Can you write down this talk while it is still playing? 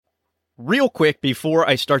Real quick, before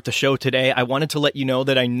I start the show today, I wanted to let you know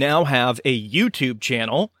that I now have a YouTube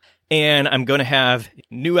channel, and I'm going to have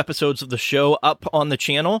new episodes of the show up on the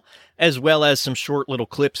channel, as well as some short little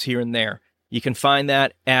clips here and there. You can find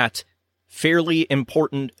that at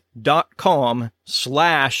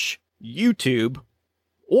fairlyimportant.com/YouTube,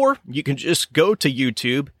 or you can just go to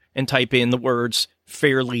YouTube and type in the words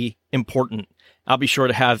Fairly Important. I'll be sure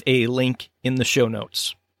to have a link in the show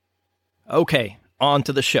notes. Okay, on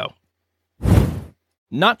to the show.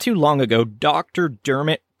 Not too long ago, Dr.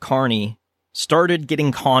 Dermot Carney started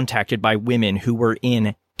getting contacted by women who were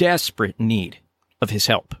in desperate need of his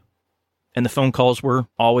help. And the phone calls were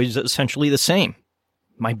always essentially the same.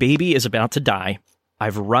 My baby is about to die.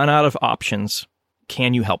 I've run out of options.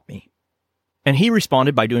 Can you help me? And he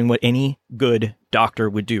responded by doing what any good doctor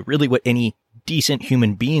would do, really what any decent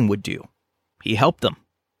human being would do. He helped them.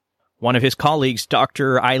 One of his colleagues,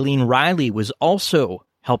 Dr. Eileen Riley, was also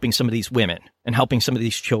helping some of these women and helping some of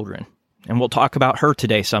these children. And we'll talk about her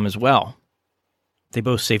today some as well. They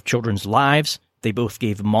both saved children's lives. They both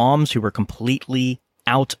gave moms who were completely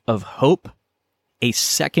out of hope a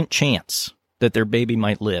second chance that their baby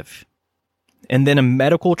might live. And then a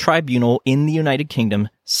medical tribunal in the United Kingdom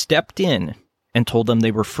stepped in and told them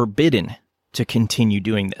they were forbidden to continue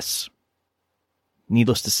doing this.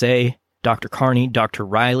 Needless to say, Dr. Carney, Dr.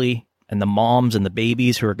 Riley, and the moms and the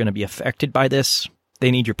babies who are going to be affected by this,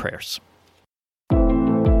 they need your prayers.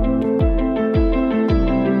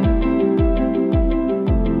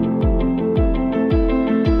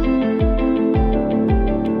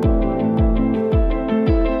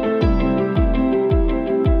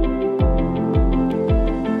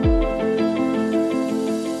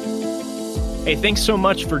 Hey, thanks so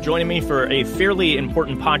much for joining me for a fairly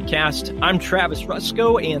important podcast. I'm Travis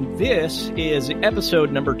Rusko, and this is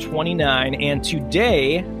episode number 29. And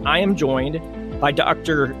today I am joined by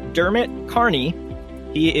Dr. Dermot Carney.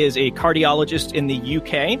 He is a cardiologist in the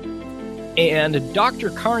UK. And Dr.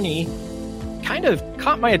 Carney kind of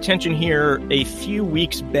caught my attention here a few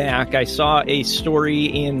weeks back. I saw a story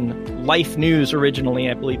in Life News originally,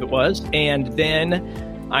 I believe it was. And then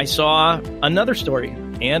I saw another story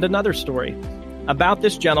and another story about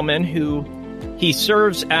this gentleman who he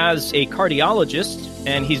serves as a cardiologist,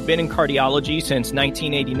 and he's been in cardiology since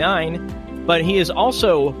 1989, but he is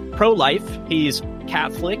also pro-life, he's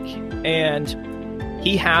Catholic, and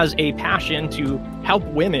he has a passion to help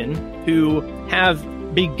women who have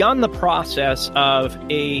begun the process of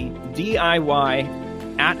a DIY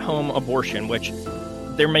at-home abortion, which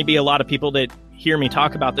there may be a lot of people that hear me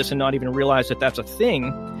talk about this and not even realize that that's a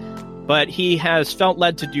thing. But he has felt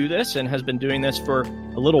led to do this and has been doing this for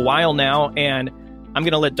a little while now. And I'm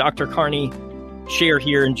going to let Dr. Carney share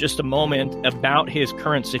here in just a moment about his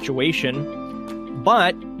current situation.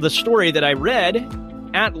 But the story that I read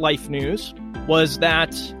at Life News was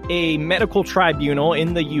that a medical tribunal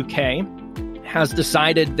in the UK has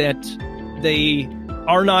decided that they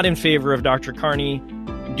are not in favor of Dr. Carney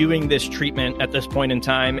doing this treatment at this point in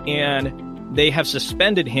time. And they have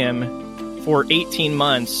suspended him for 18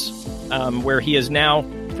 months, where he is now,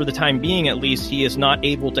 for the time being at least, he is not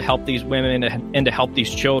able to help these women and to help these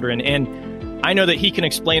children. And I know that he can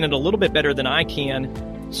explain it a little bit better than I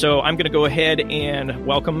can. So I'm going to go ahead and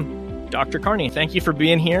welcome Dr. Carney. Thank you for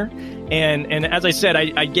being here. And as I said,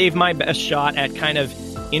 I gave my best shot at kind of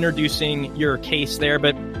introducing your case there,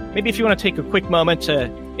 but maybe if you want to take a quick moment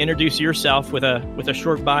to introduce yourself with a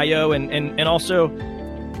short bio and also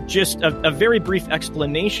just a very brief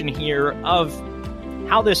explanation here of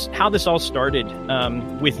how this all started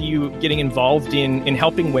with you getting involved in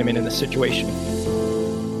helping women in this situation.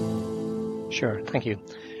 Sure, thank you.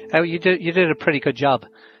 You did a pretty good job.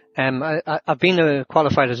 I've been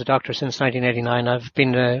qualified as a doctor since 1989. I've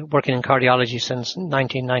been working in cardiology since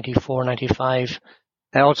 1994, 95.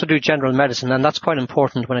 I also do general medicine, and that's quite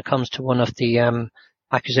important when it comes to one of the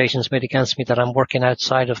accusations made against me that I'm working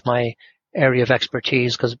outside of my area of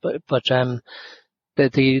expertise.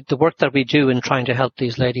 The work that we do in trying to help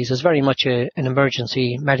these ladies is very much an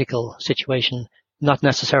emergency medical situation, not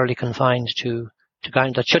necessarily confined to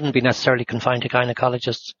that shouldn't be necessarily confined to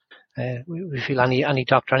gynecologists. We feel any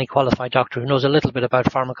doctor, any qualified doctor who knows a little bit about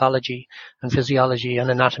pharmacology and physiology and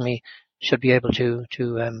anatomy should be able to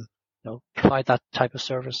provide that type of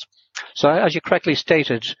service. So as you correctly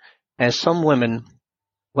stated, some women,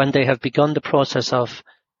 when they have begun the process of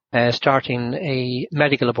starting a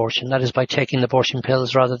medical abortion, that is by taking abortion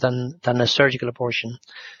pills rather than a surgical abortion.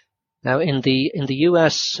 Now, in the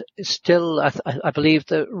US, still, I believe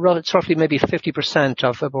it's roughly maybe 50%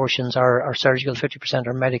 of abortions are surgical, 50%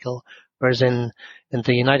 are medical, whereas in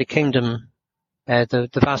the United Kingdom, The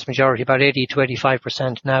vast majority, about 80 to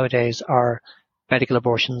 85% nowadays, are medical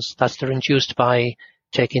abortions. They're induced by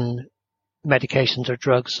taking medications or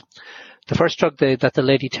drugs. The first drug that the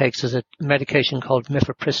lady takes is a medication called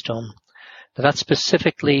mifepristone. That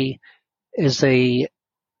specifically is a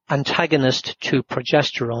antagonist to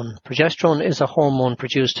progesterone. Progesterone is a hormone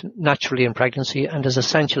produced naturally in pregnancy and is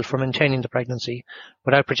essential for maintaining the pregnancy.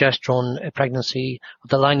 Without progesterone, a pregnancy,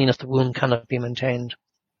 the lining of the womb cannot be maintained.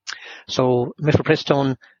 So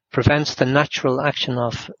mifepristone prevents the natural action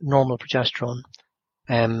of normal progesterone.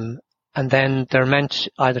 And then they're meant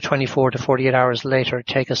either 24 to 48 hours later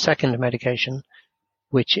take a second medication,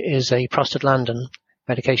 which is a prostaglandin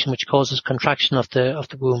medication, which causes contraction of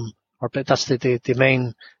the womb, or that's the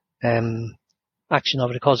main action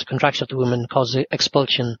of it. It causes contraction of the womb and causes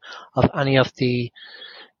expulsion of any of the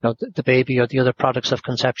baby or the other products of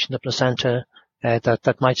conception, the placenta,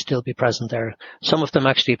 that might still be present there. Some of them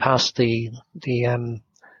actually pass the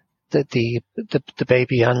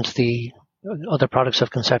baby and the other products of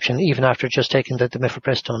conception even after just taking the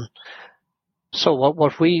mifepristone. So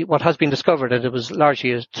what has been discovered, and it was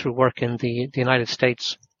largely through work in the United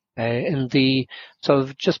States, so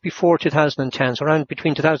just before 2010, so around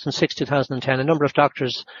between 2006 2010, a number of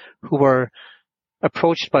doctors who were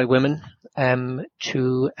approached by women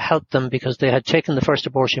to help them because they had taken the first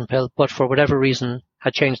abortion pill, but for whatever reason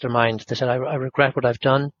had changed their mind. They said, I regret what I've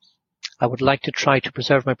done. I would like to try to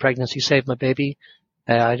preserve my pregnancy, save my baby.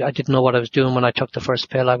 I didn't know what I was doing when I took the first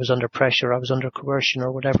pill. I was under pressure. I was under coercion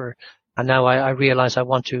or whatever. And now I realize I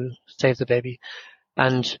want to save the baby.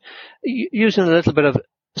 And using a little bit of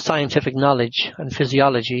scientific knowledge and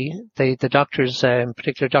physiology, the doctors, in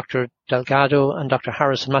particular Dr. Delgado and Dr.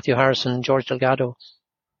 Harrison, Matthew Harrison, George Delgado,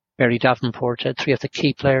 Mary Davenport, three of the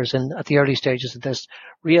key players at the early stages of this,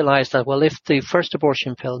 realized that, well, if the first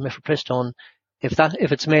abortion pill, mifepristone,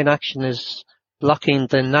 if its main action is blocking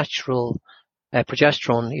the natural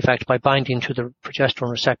progesterone effect by binding to the progesterone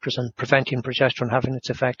receptors and preventing progesterone having its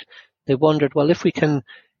effect, they wondered, well, if we can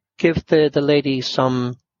give the lady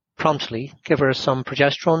give her some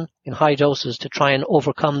progesterone in high doses to try and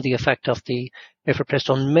overcome the effect of the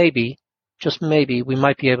mifepristone, maybe, just maybe, we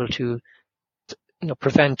might be able to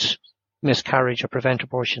prevent miscarriage or prevent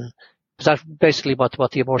abortion. Because that's basically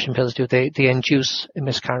what the abortion pills do. They induce a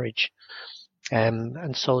miscarriage.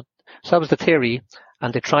 And so that was the theory.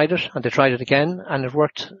 And they tried it, and they tried it again, and it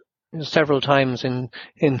worked several times in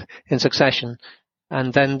succession.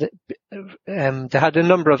 And then they had a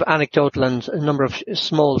number of anecdotal and a number of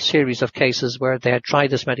small series of cases where they had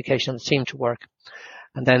tried this medication and it seemed to work.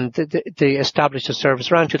 And then they established a service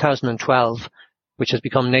around 2012, which has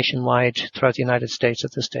become nationwide throughout the United States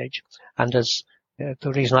at this stage. And as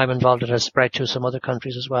the reason I'm involved, it has spread to some other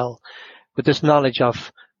countries as well. With this knowledge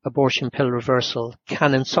of abortion pill reversal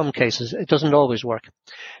can, in some cases, it doesn't always work.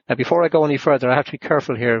 Now, before I go any further, I have to be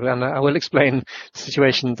careful here, and I will explain the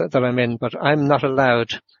situation that I'm in, but I'm not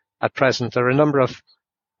allowed at present. There are a number of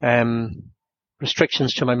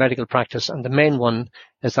restrictions to my medical practice, and the main one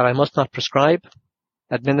is that I must not prescribe,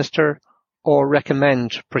 administer, or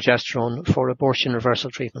recommend progesterone for abortion reversal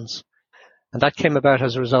treatments. And that came about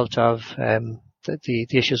as a result of the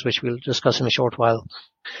issues which we'll discuss in a short while.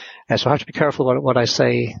 So I have to be careful what I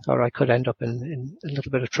say, or I could end up in a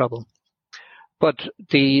little bit of trouble. But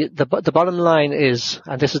the bottom line is,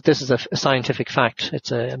 and this is a scientific fact,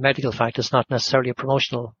 it's a medical fact, it's not necessarily a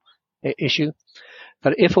promotional issue,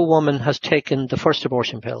 that if a woman has taken the first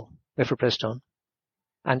abortion pill, mifepristone,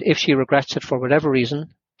 and if she regrets it for whatever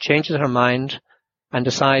reason, changes her mind, and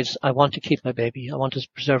decides, I want to keep my baby, I want to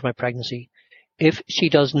preserve my pregnancy, if she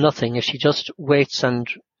does nothing, if she just waits and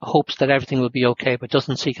hopes that everything will be okay but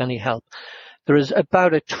doesn't seek any help, there is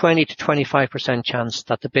about a 20 to 25% chance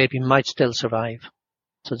that the baby might still survive.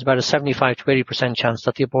 So it's about a 75 to 80% chance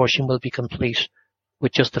that the abortion will be complete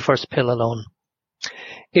with just the first pill alone.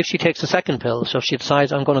 If she takes the second pill, so if she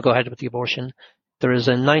decides, I'm going to go ahead with the abortion, there is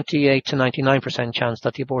a 98 to 99% chance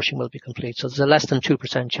that the abortion will be complete. So there's a less than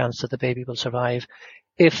 2% chance that the baby will survive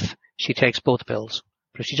if she takes both pills.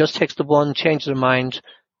 But if she just takes the one, changes her mind,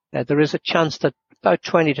 there is a chance that about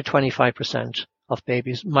 20 to 25% of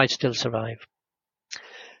babies might still survive.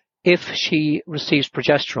 If she receives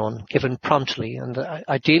progesterone given promptly, and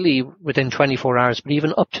ideally within 24 hours, but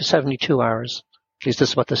even up to 72 hours, at least this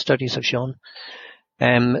is what the studies have shown,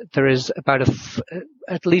 there is about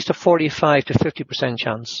at least a 45 to 50%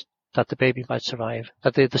 chance that the baby might survive.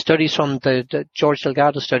 That the studies from the George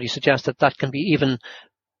Delgado study suggest that can be even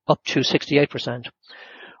up to 68%.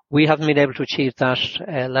 We haven't been able to achieve that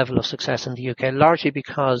level of success in the UK, largely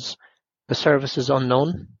because the service is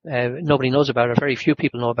unknown. Nobody knows about it. Very few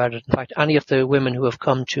people know about it. In fact, any of the women who have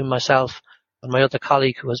come to myself and my other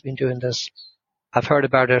colleague who has been doing this have heard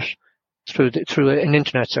about it through an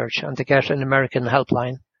internet search, and they get an American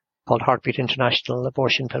helpline called Heartbeat International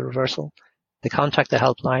Abortion Pill Reversal. They contact the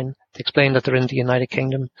helpline, they explain that they're in the United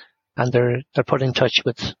Kingdom, and they're put in touch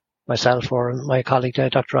with myself or my colleague,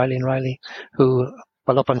 Dr. Eileen Riley, who,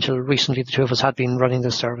 well, up until recently, the two of us had been running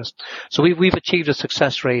this service. So we've achieved a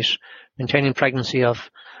success rate maintaining pregnancy of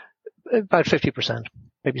about 50%,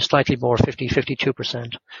 maybe slightly more,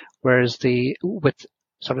 52%, whereas with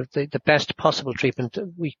sort of the best possible treatment,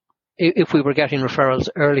 if we were getting referrals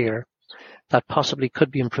earlier, that possibly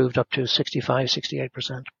could be improved up to 65,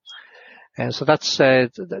 68%. And so that's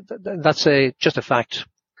just a fact.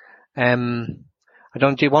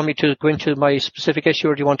 Do you want me to go into my specific issue,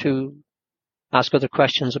 or do you want to ask other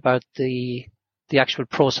questions about the actual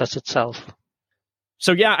process itself?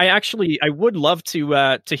 So yeah, I would love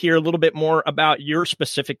to hear a little bit more about your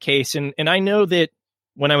specific case. And I know that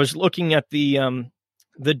when I was looking at the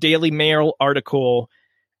Daily Mail article,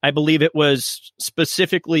 I believe it was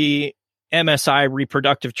specifically MSI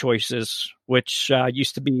Reproductive Choices, which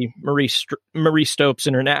used to be Marie Stopes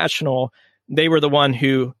International. They were the one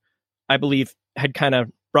who, I believe, had kind of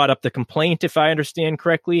brought up the complaint, if I understand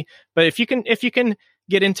correctly. But if you can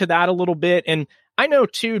get into that a little bit. And I know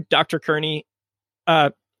too, Dr. Kearney,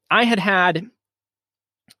 I had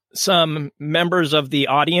some members of the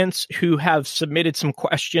audience who have submitted some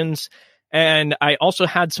questions, and I also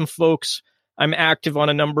had some folks. I'm active on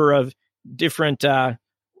a number of different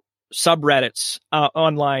subreddits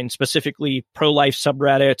online, specifically pro-life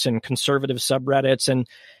subreddits and conservative subreddits.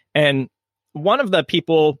 And one of the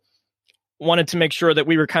people wanted to make sure that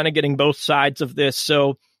we were kind of getting both sides of this.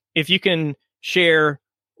 So if you can share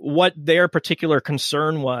what their particular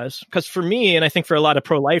concern was, because for me, and I think for a lot of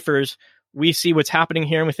pro-lifers, we see what's happening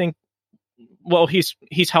here and we think, well, he's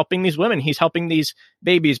helping these women, he's helping these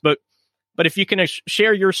babies. But if you can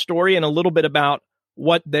share your story and a little bit about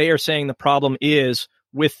what they are saying the problem is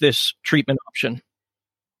with this treatment option.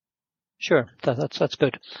 Sure, that's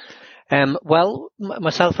good. Well,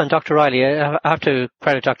 myself and Dr. Riley, I have to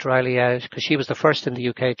credit Dr. Riley because she was the first in the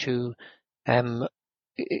UK to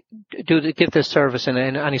give this service in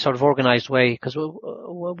any sort of organised way. Because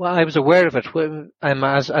I was aware of it.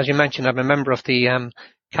 As you mentioned, I'm a member of the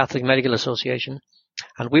Catholic Medical Association,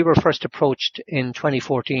 and we were first approached in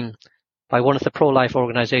 2014 by one of the pro-life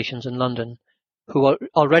organisations in London, who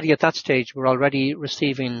already at that stage were already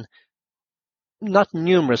receiving not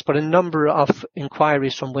numerous, but a number of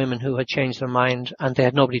inquiries from women who had changed their mind and they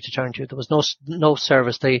had nobody to turn to. There was no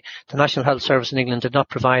service. The National Health Service in England did not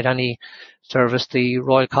provide any service. The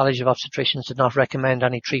Royal College of Obstetricians did not recommend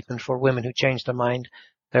any treatment for women who changed their mind.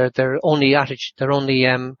 Their only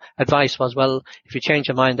advice was, well, if you change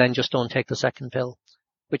your mind, then just don't take the second pill,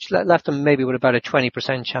 which left them maybe with about a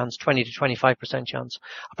 20% chance, 20 to 25% chance.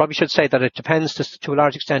 I probably should say that it depends to a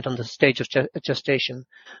large extent on the stage of gestation.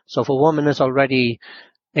 So if a woman is already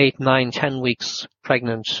 8, 9, 10 weeks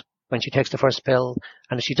pregnant when she takes the first pill,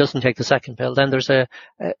 and if she doesn't take the second pill, then there's a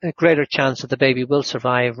greater chance that the baby will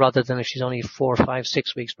survive rather than if she's only 4, 5,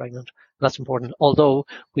 6 weeks pregnant. That's important. Although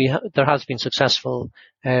there has been successful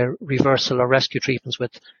reversal or rescue treatments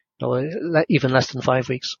with even less than 5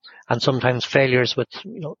 weeks, and sometimes failures with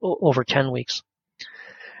over 10 weeks.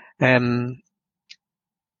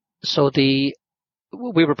 So we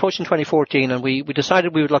were approached in 2014, and we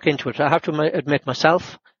decided we would look into it. I have to admit,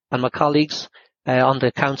 myself and my colleagues on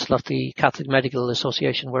the council of the Catholic Medical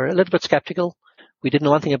Association were a little bit skeptical. We didn't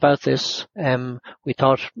know anything about this. We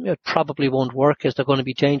thought it probably won't work. Is there going to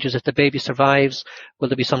be dangers if the baby survives? Will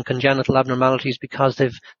there be some congenital abnormalities because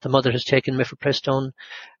the mother has taken mifepristone?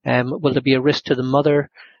 Will there be a risk to the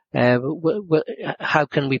mother? How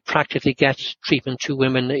can we practically get treatment to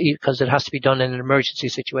women, because it has to be done in an emergency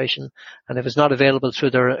situation? And if it's not available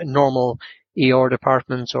through their normal ER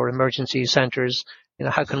departments or emergency centres,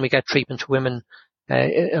 how can we get treatment to women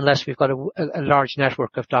unless we've got a large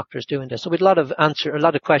network of doctors doing this? So we had a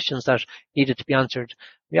lot of questions that needed to be answered.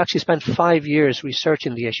 We actually spent 5 years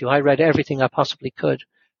researching the issue. I read everything I possibly could,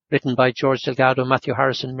 written by George Delgado, Matthew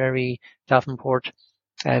Harrison, Mary Davenport,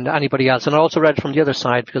 and anybody else. And I also read from the other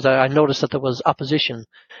side because I noticed that there was opposition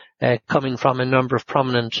coming from a number of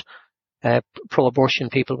prominent pro-abortion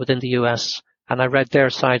people within the US, and I read their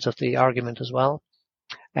sides of the argument as well.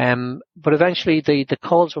 But eventually the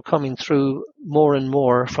calls were coming through more and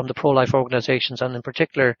more from the pro-life organizations, and in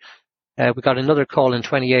particular, we got another call in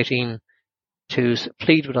 2018 to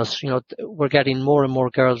plead with us. We're getting more and more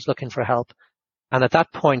girls looking for help. And at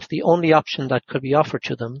that point, the only option that could be offered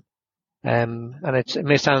to them And it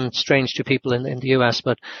may sound strange to people in the US,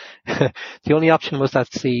 but the only option was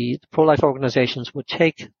that the pro-life organizations would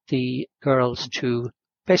take the girls to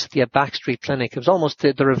basically a backstreet clinic. It was almost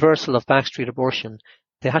the reversal of backstreet abortion.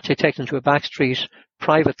 They had to take them to a backstreet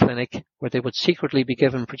private clinic where they would secretly be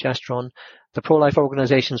given progesterone. The pro-life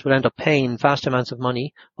organizations would end up paying vast amounts of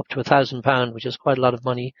money, up to £1,000, which is quite a lot of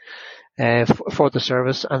money, for the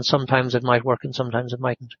service. And sometimes it might work and sometimes it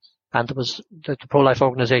mightn't. And the pro-life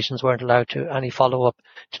organizations weren't allowed to any follow-up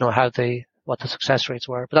to know what the success rates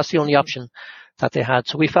were. But that's the only option that they had.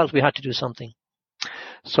 So we felt we had to do something.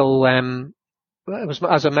 So, it was,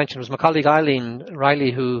 as I mentioned, it was my colleague Eileen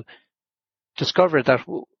Riley who discovered that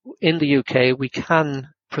in the UK we can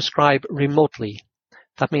prescribe remotely.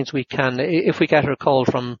 That means we can, if we get a call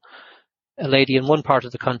from a lady in one part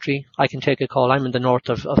of the country, I can take a call. I'm in the north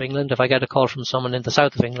of England. If I get a call from someone in the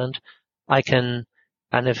south of England, I can,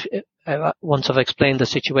 and if once I've explained the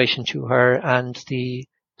situation to her and the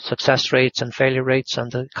success rates and failure rates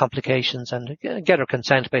and the complications and get her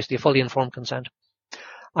consent, basically a fully informed consent,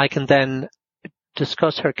 I can then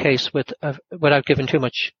discuss her case without giving too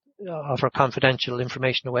much of her confidential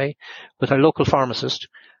information away, with her local pharmacist,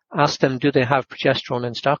 ask them, do they have progesterone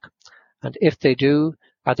in stock? And if they do,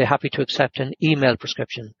 are they happy to accept an email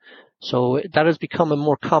prescription? So that has become a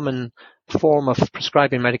more common form of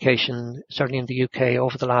prescribing medication, certainly in the UK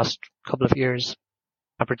over the last couple of years.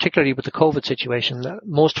 And particularly with the COVID situation,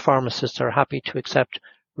 most pharmacists are happy to accept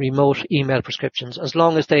remote email prescriptions as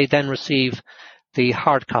long as they then receive the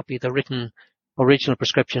hard copy, the written original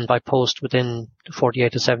prescription by post within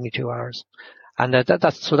 48 to 72 hours. And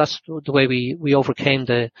that's the way we overcame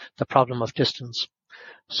the problem of distance.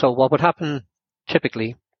 So what would happen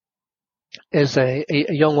typically is a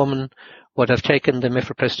young woman would have taken the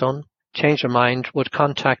mifepristone, changed her mind, would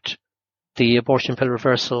contact the abortion pill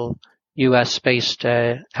reversal US-based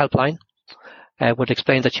helpline, would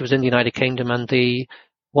explain that she was in the United Kingdom, and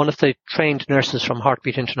one of the trained nurses from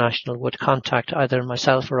Heartbeat International would contact either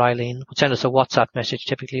myself or Eileen, would send us a WhatsApp message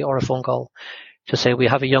typically or a phone call to say, we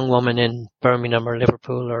have a young woman in Birmingham or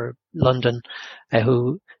Liverpool or London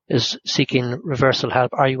who is seeking reversal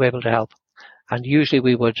help. Are you able to help? And usually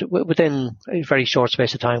we would, within a very short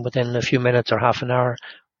space of time, within a few minutes or half an hour,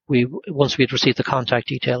 once we had received the contact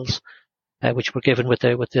details, which were given with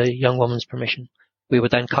the young woman's permission, we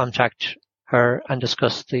would then contact her and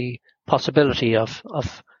discuss the possibility of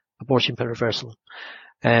abortion pill reversal.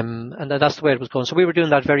 And that's the way it was going. So we were doing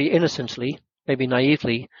that very innocently, maybe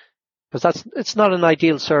naively, because it's not an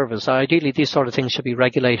ideal service. Ideally, these sort of things should be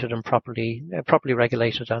regulated and properly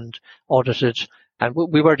regulated and audited. And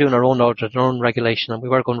we were doing our own audit, our own regulation, and we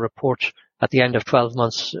were going to report at the end of 12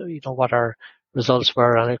 months, what our results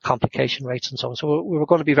were and our complication rates and so on. So we were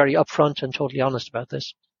going to be very upfront and totally honest about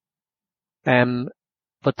this.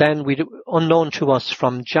 But then unknown to us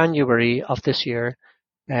from January of this year,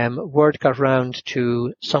 word got round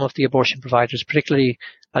to some of the abortion providers, particularly,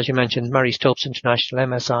 as you mentioned, Marie Stopes International,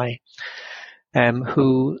 MSI,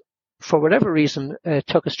 who, for whatever reason,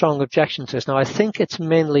 took a strong objection to this. Now, I think it's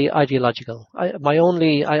mainly ideological.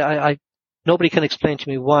 Nobody can explain to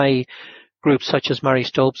me why groups such as Marie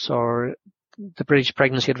Stopes or the British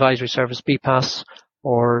Pregnancy Advisory Service, BPAS,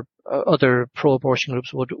 or other pro-abortion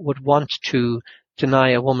groups would want to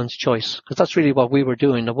deny a woman's choice, because that's really what we were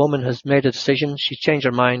doing. A woman has made a decision, she's changed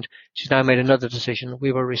her mind, she's now made another decision.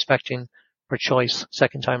 We were respecting her choice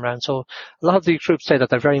second time round. So a lot of the groups say that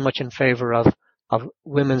they're very much in favour of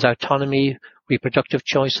women's autonomy, reproductive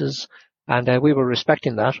choices, and we were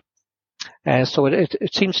respecting that. So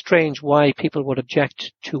it seems strange why people would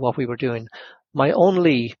object to what we were doing.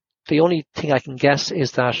 The only thing I can guess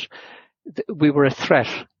is that we were a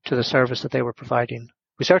threat to the service that they were providing.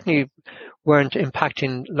 We certainly weren't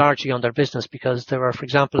impacting largely on their business, because there are, for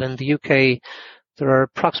example, in the UK, there are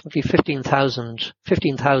approximately 15,000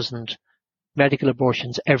 medical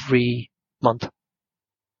abortions every month.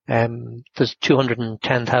 There's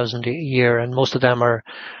 210,000 a year, and most of them are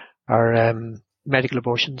medical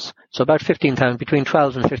abortions. So about 15,000, between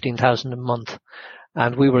 12 and 15,000 a month.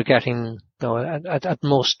 And we were getting, at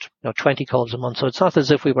most, 20 calls a month. So it's not as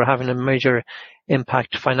if we were having a major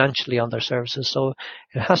impact financially on their services. So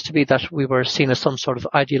it has to be that we were seen as some sort of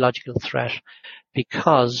ideological threat,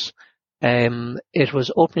 because it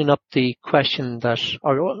was opening up the question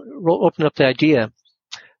opening up the idea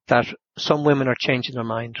that some women are changing their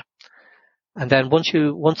mind. And then once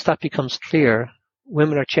that becomes clear,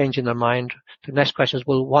 women are changing their mind, the next question is,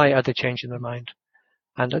 well, why are they changing their mind?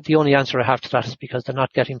 And the only answer I have to that is because they're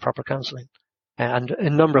not getting proper counselling. And a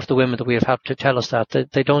number of the women that we have had to tell us that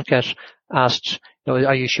they don't get asked,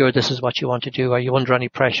 are you sure this is what you want to do? Are you under any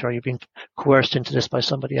pressure? Are you being coerced into this by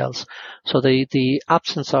somebody else? So the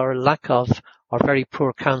absence or lack of or very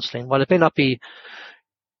poor counselling, while it may not be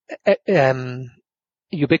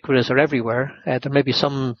ubiquitous or everywhere, there may be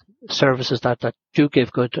some services that do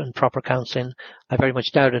give good and proper counselling. I very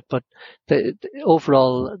much doubt it, but the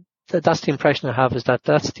overall, that's the impression I have, is that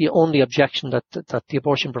that's the only objection that the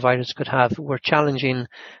abortion providers could have. We're challenging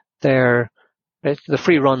the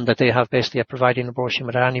free run that they have basically at providing abortion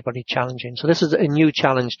without anybody challenging. So this is a new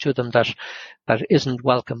challenge to them that isn't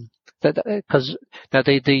welcome. Because now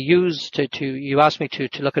they use you asked me to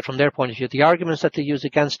look at from their point of view. The arguments that they use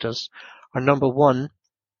against us are, number one,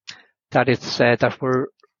 that it's that we're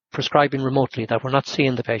prescribing remotely, that we're not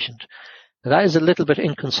seeing the patient. Now, that is a little bit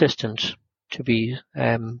inconsistent, to be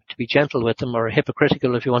gentle with them, or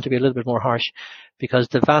hypocritical if you want to be a little bit more harsh, because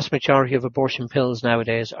the vast majority of abortion pills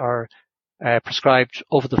nowadays are prescribed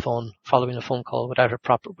over the phone, following a phone call without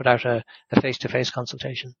a face-to-face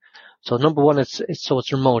consultation. So number one, it's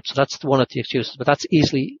remote. So that's one of the excuses, but that's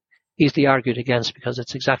easily argued against, because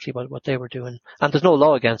it's exactly what they were doing. And there's no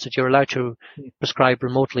law against it. You're allowed to prescribe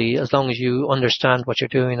remotely as long as you understand what you're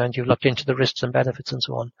doing and you've looked into the risks and benefits and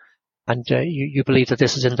so on. And you believe that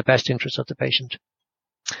this is in the best interest of the patient,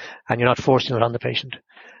 and you're not forcing it on the patient.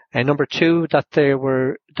 And number two, that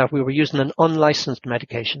we were using an unlicensed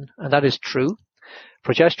medication, and that is true.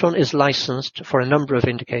 Progesterone is licensed for a number of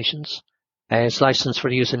indications. It's licensed for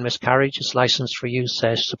use in miscarriage. It's licensed for use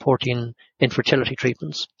supporting infertility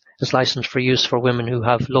treatments. It's licensed for use for women who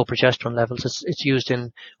have low progesterone levels. It's used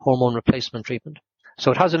in hormone replacement treatment.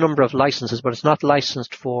 So it has a number of licenses, but it's not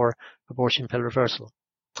licensed for abortion pill reversal.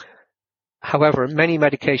 However, many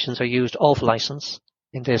medications are used off license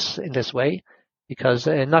in this way, because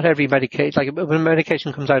not every medication, like when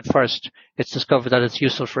medication comes out first, it's discovered that it's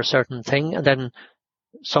useful for a certain thing, and then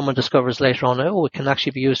someone discovers later on, it can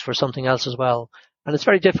actually be used for something else as well. And it's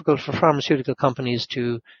very difficult for pharmaceutical companies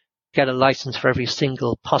to get a license for every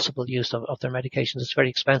single possible use of their medications. It's very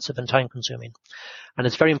expensive and time consuming. And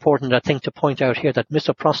it's very important, I think, to point out here that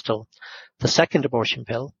misoprostol, the second abortion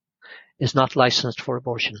pill, is not licensed for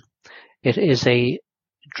abortion. It is a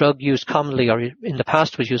drug used commonly, or in the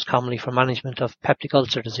past was used commonly, for management of peptic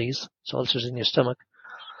ulcer disease, so ulcers in your stomach,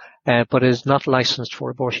 but is not licensed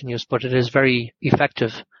for abortion use, but it is very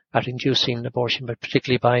effective at inducing abortion, but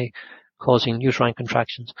particularly by causing uterine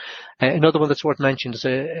contractions. Another one that's worth mentioning is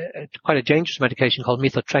quite a dangerous medication called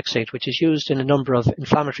methotrexate, which is used in a number of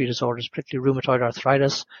inflammatory disorders, particularly rheumatoid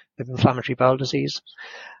arthritis, inflammatory bowel disease.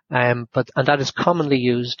 And that is commonly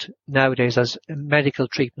used nowadays as a medical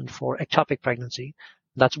treatment for ectopic pregnancy.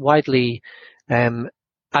 That's widely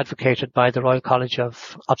advocated by the Royal College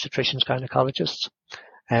of Obstetricians Gynecologists,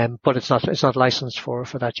 but it's not licensed for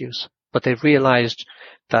that use. But they've realised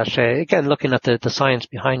that, again, looking at the science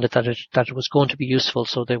behind it, that it was going to be useful.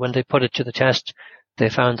 So when they put it to the test, they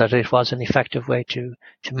found that it was an effective way to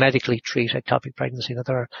medically treat ectopic pregnancy.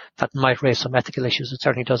 That might raise some ethical issues. It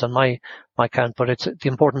certainly does on my count. But the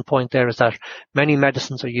important point there is that many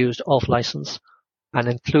medicines are used off license, and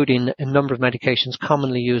including a number of medications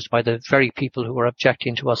commonly used by the very people who are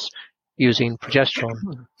objecting to us using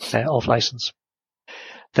progesterone off license.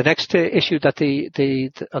 The next issue that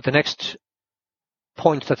the next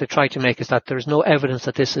point that they try to make is that there is no evidence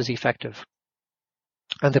that this is effective.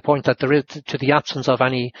 And the point that there is to the absence of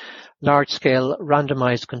any large-scale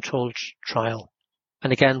randomized controlled trial.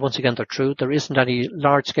 And again, once again, they're true. There isn't any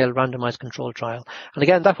large-scale randomized controlled trial. And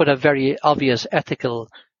again, that would have very obvious ethical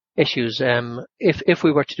issues. If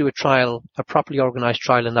we were to do a properly organized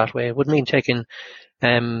trial in that way, it would mean taking,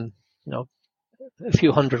 a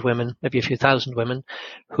few hundred women, maybe a few thousand women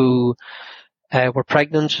who were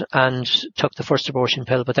pregnant and took the first abortion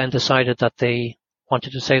pill, but then decided that they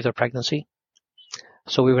wanted to save their pregnancy.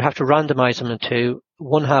 So we would have to randomize them into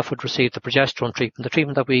one half would receive the progesterone treatment, the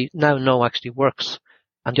treatment that we now know actually works,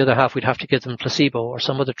 and the other half we'd have to give them placebo or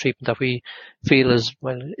some other treatment that we feel is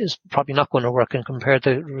probably not going to work, and compare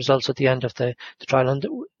the results at the end of the trial. And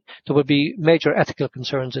there would be major ethical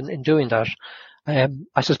concerns in doing that.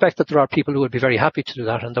 I suspect that there are people who would be very happy to do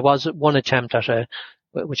that, and there was one attempt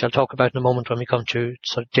which I'll talk about in a moment when we come to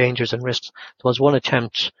sort of dangers and risks. There was one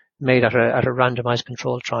attempt made at a randomized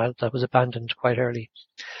controlled trial that was abandoned quite early.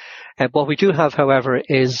 What we do have, however,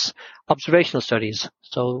 is observational studies.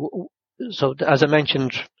 So as I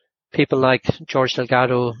mentioned, people like George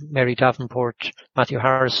Delgado, Mary Davenport, Matthew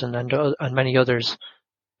Harrison, and many others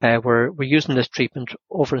were using this treatment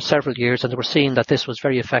over several years, and they were seeing that this was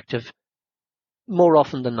very effective more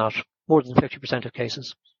often than not, more than 50% of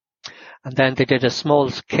cases. And then they did a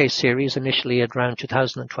small case series initially around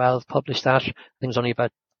 2012, published that. I think it was only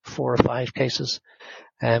about 4 or 5 cases.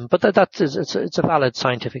 But it's a valid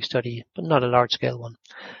scientific study, but not a large scale one.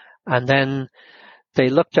 And then they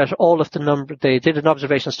looked at all of the they did an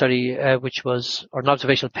observational study, or an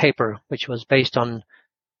observational paper, which was based on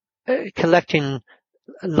collecting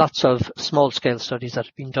lots of small scale studies that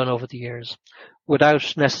have been done over the years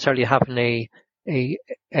without necessarily having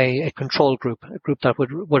a control group, a group that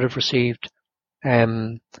would have received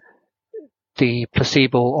the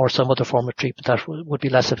placebo or some other form of treatment that would be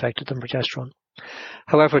less effective than progesterone.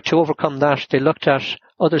 However, to overcome that, they looked at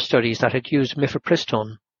other studies that had used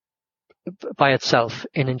mifepristone by itself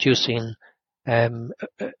in inducing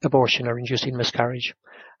abortion or inducing miscarriage.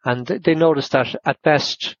 And they noticed that at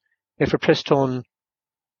best, mifepristone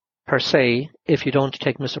per se, if you don't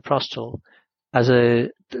take misoprostol,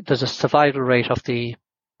 there's a survival rate of the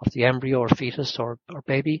embryo or fetus or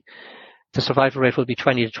baby. The survival rate will be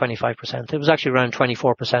 20 to 25%. It was actually around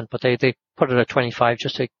 24%, but they put it at 25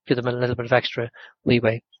 just to give them a little bit of extra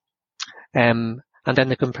leeway. And then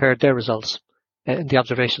they compared their results in the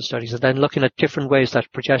observational studies, and then looking at different ways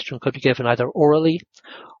that progesterone could be given either orally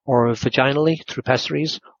or vaginally through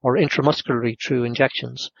pessaries or intramuscularly through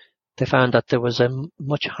injections. They found that there was a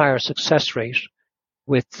much higher success rate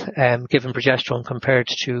with given progesterone compared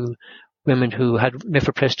to women who had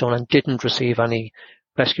mifepristone and didn't receive any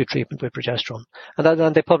rescue treatment with progesterone.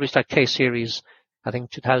 And they published that case series, I think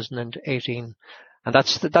 2018, and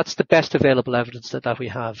that's the best available evidence that we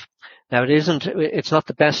have. Now it's not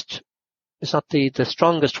the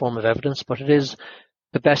strongest form of evidence, but it is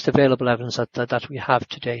the best available evidence that we have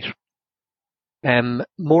to date.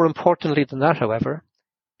 More importantly than that, however,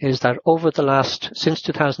 is that since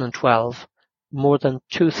 2012, more than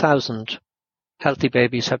 2,000 healthy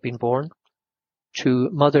babies have been born to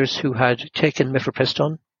mothers who had taken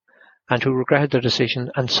mifepristone and who regretted their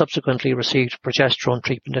decision and subsequently received progesterone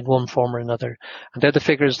treatment in one form or another. And they're the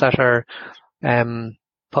figures that are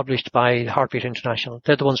published by Heartbeat International.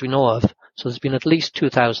 They're the ones we know of. So there's been at least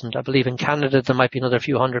 2,000. I believe in Canada there might be another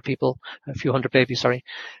few hundred babies,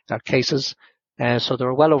 cases. So there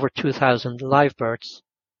are well over 2,000 live births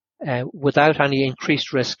without any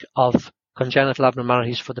increased risk of congenital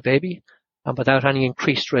abnormalities for the baby and without any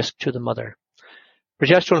increased risk to the mother.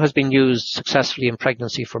 Progesterone has been used successfully in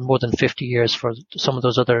pregnancy for more than 50 years for some of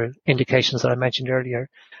those other indications that I mentioned earlier,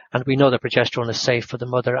 and we know that progesterone is safe for the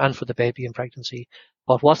mother and for the baby in pregnancy.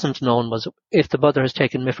 What wasn't known was if the mother has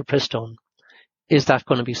taken mifepristone, is that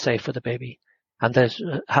going to be safe for the baby? And there's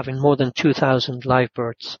having more than 2,000 live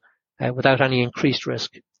births without any increased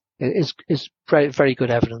risk is very, very good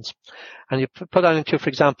evidence. And you put that into, for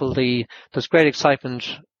example, there's great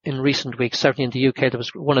excitement in recent weeks, certainly in the UK. There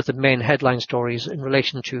was one of the main headline stories in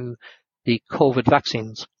relation to the COVID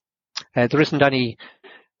vaccines. There isn't any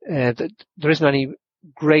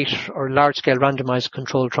great or large-scale randomized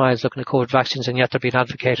controlled trials looking at COVID vaccines, and yet they're being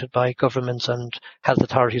advocated by governments and health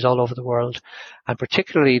authorities all over the world. And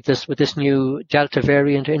particularly with this new Delta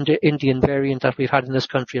variant, Indian variant that we've had in this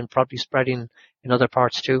country and probably spreading in other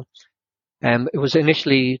parts too. There was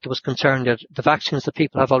concern that the vaccines that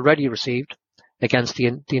people have already received against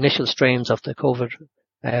the initial strains of the COVID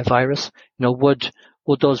virus, would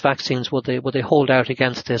those vaccines, would they hold out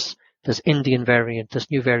against this Indian variant, this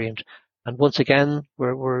new variant? And once again,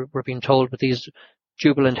 we're being told with these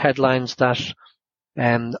jubilant headlines that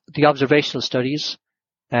the observational studies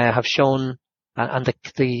have shown, and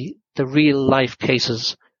the real life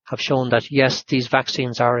cases have shown that yes, these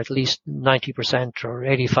vaccines are at least 90% or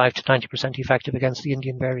 85 to 90% effective against the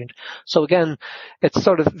Indian variant. So again, it's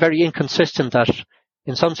sort of very inconsistent that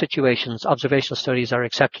in some situations observational studies are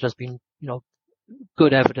accepted as being,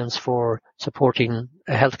 good evidence for supporting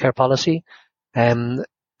a healthcare policy, and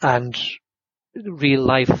real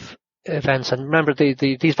life events. And remember,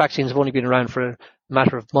 these vaccines have only been around for a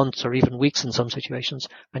matter of months or even weeks in some situations,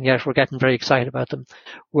 and yet we're getting very excited about them.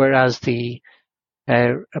 Whereas the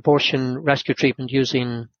abortion rescue treatment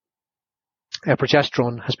using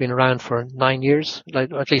progesterone has been around for 9 years,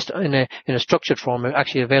 at least in a structured form,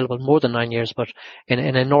 actually available more than 9 years, but in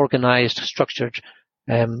an organized, structured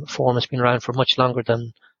form, it's been around for much longer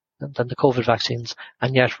than the COVID vaccines.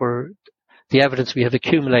 And yet the evidence we have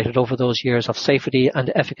accumulated over those years of safety and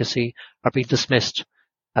efficacy are being dismissed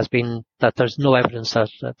as being that there's no evidence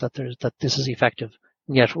that this is effective.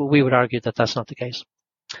 And yet we would argue that that's not the case.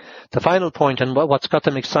 The final point, and what's got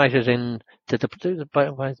them excited by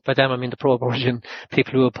them I mean the pro-abortion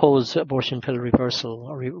people who oppose abortion pill reversal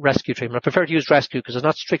or rescue treatment. I prefer to use rescue because it's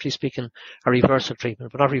not strictly speaking a reversal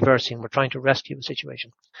treatment. We're not reversing, we're trying to rescue the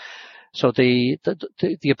situation. So the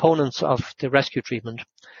opponents of the rescue treatment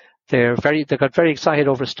they got very excited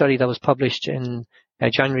over a study that was published in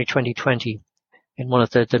January 2020 in one of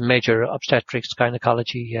the major obstetrics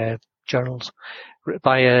gynecology journals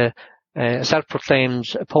by a self-proclaimed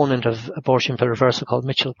opponent of abortion pill reversal called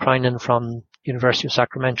Mitchell Krynen from University of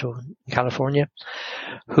Sacramento in California,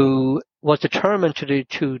 who was determined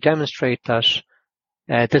to demonstrate that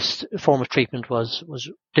this form of treatment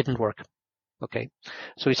didn't work. Okay,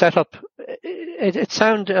 so he set up. It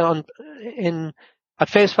sounded at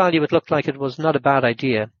face value, it looked like it was not a bad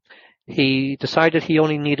idea. He decided he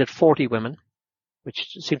only needed 40 women,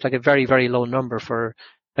 which seems like a very, very low number for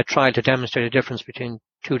a trial to demonstrate a difference between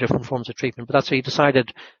two different forms of treatment. But that's what he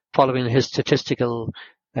decided, following his statistical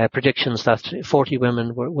predictions, that 40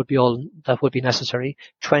 women would be all that would be necessary,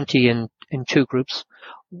 20 in two groups.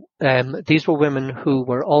 These were women who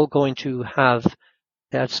were all going to have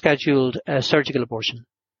scheduled a surgical abortion.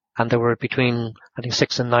 And they were between, I think,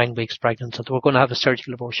 6 and 9 weeks pregnant. So they were going to have a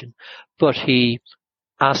surgical abortion. But he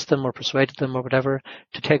asked them or persuaded them or whatever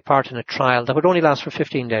to take part in a trial that would only last for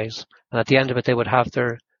 15 days. And at the end of it, they would have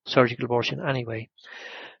their surgical abortion anyway.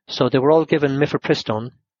 So they were all given mifepristone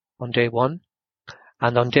on day 1.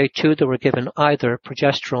 And on day 2, they were given either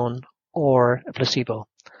progesterone or a placebo.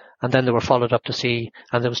 And then they were followed up to see,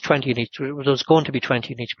 and there was 20 in each, there was going to be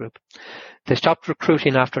 20 in each group. They stopped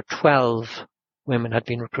recruiting after 12 women had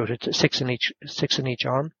been recruited, 6 in each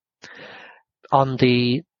arm.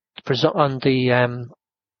 They stopped on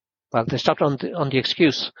the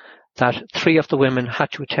excuse that 3 of the women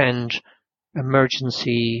had to attend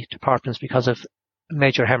emergency departments because of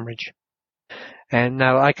major hemorrhage. And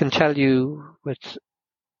now I can tell you, with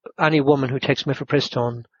any woman who takes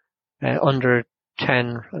mifepristone under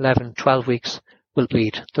 10, 11, 12 weeks will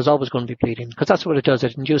bleed. There's always going to be bleeding, because that's what it does.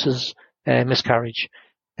 It induces miscarriage.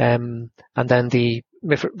 And then the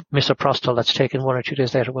misoprostol that's taken 1 or 2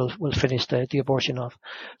 days later will finish the abortion off.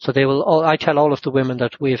 So I tell all of the women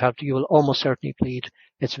that we've had, you will almost certainly bleed.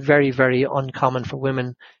 It's very, very uncommon for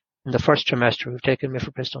women in the first trimester who've taken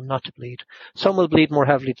mifepristone not to bleed. Some will bleed more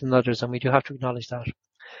heavily than others, and we do have to acknowledge that.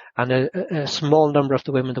 And a small number of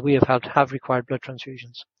the women that we have had have required blood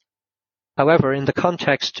transfusions. However, in the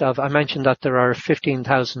context of, I mentioned that there are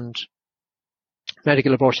 15,000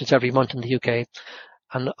 medical abortions every month in the UK,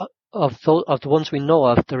 and of the ones we know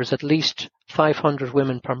of, there is at least 500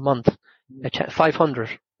 women per month,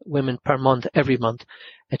 500 women per month every month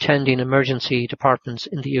attending emergency departments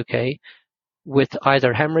in the UK with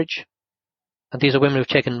either hemorrhage, and these are women who've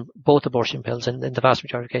taken both abortion pills in the vast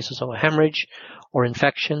majority of cases, so a hemorrhage or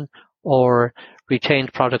infection or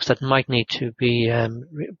retained products that might need to be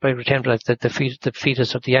retained, like the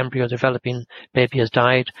fetus of the embryo developing baby has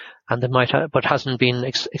died and but hasn't been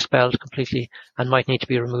expelled completely and might need to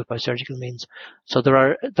be removed by surgical means. So there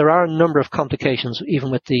are a number of complications even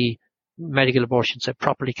with the medical abortions that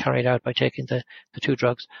properly carried out by taking the 2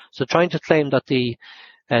 drugs. So trying to claim that the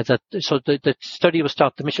study was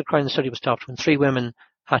stopped, the Mitchell Krynen study was stopped when 3 women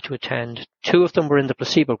had to attend. 2 of them were in the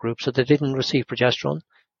placebo group, so they didn't receive progesterone.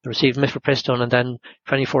 They received mifepristone and then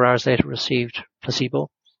 24 hours later received placebo.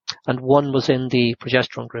 And 1 was in the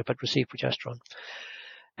progesterone group, had received progesterone.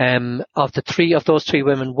 Of those 3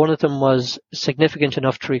 women, 1 of them was significant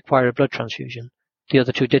enough to require a blood transfusion. The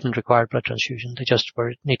other 2 didn't require blood transfusion. They just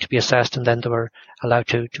need to be assessed and then they were allowed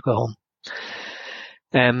to go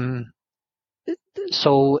home.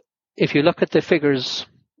 So if you look at the figures,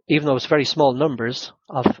 even though it's very small numbers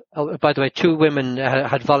by the way, 2 women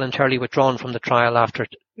had voluntarily withdrawn from the trial after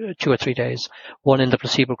 2 or 3 days, 1 in the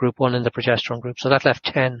placebo group, 1 in the progesterone group. So that left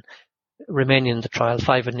 10 remaining in the trial,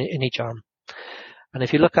 5 in each arm. And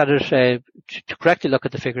if you look at it, to correctly look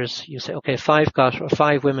at the figures, you say, okay, 5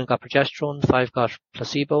 women got progesterone, 5 got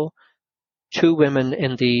placebo, 2 women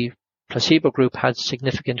in the placebo group had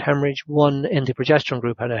significant hemorrhage, 1 in the progesterone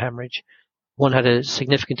group had a hemorrhage. 1 had a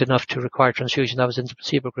significant enough to require transfusion, that was in the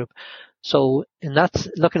placebo group. So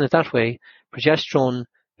looking at it that way, progesterone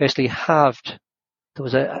basically halved. There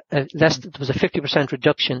was a 50%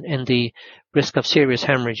 reduction in the risk of serious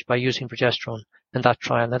hemorrhage by using progesterone in that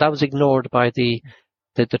trial. Now that was ignored by the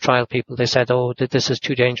trial people. They said, this is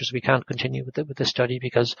too dangerous, we can't continue with this study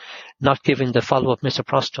because not giving the follow-up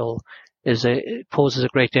misoprostol poses a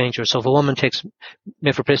great danger. So if a woman takes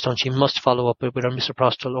mifepristone, she must follow up with her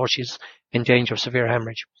misoprostol or she's in danger of severe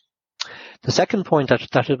hemorrhage. The second point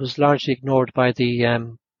that it was largely ignored by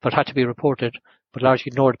but had to be reported, but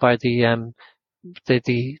largely ignored by the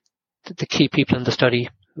key people in the study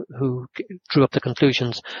who drew up the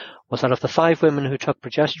conclusions, was that of the 5 women who took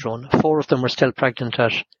progesterone, 4 of them were still pregnant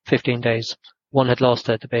at 15 days. 1 had lost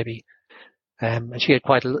the baby. And she had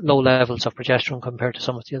quite low levels of progesterone compared to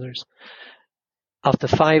some of the others. of the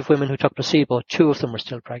 5 women who took placebo, 2 of them were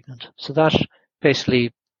still pregnant. So that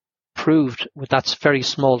basically proved with that very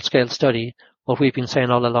small scale study what we've been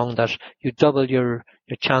saying all along, that you double your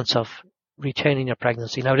chance of retaining your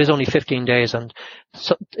pregnancy. Now, it is only 15 days, and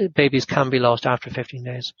babies can be lost after 15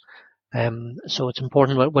 days. So it's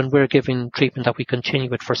important when we're giving treatment that we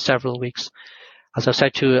continue it for several weeks. As I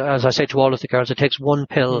said to all of the girls, it takes 1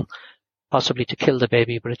 pill possibly to kill the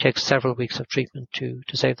baby, but it takes several weeks of treatment to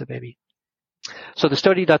save the baby. So the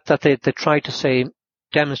study that they tried to say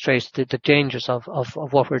demonstrates the dangers of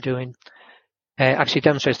what we're doing actually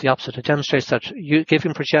demonstrates the opposite. It demonstrates that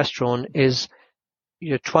giving progesterone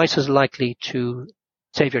you're twice as likely to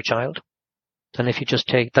save your child than if you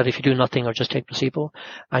do nothing or just take placebo,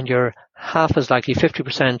 and you're half as likely,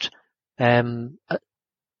 50%,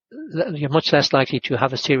 you're much less likely to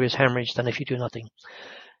have a serious hemorrhage than if you do nothing.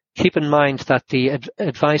 Keep in mind that the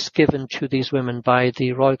advice given to these women by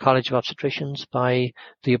the Royal College of Obstetricians, by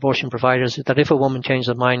the abortion providers, is that if a woman changes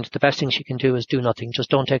her mind, the best thing she can do is do nothing. Just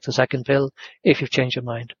don't take the second pill if you've changed your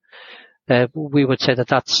mind. We would say that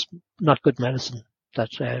that's not good medicine, that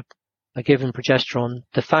by giving progesterone,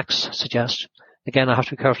 the facts suggest, again, I have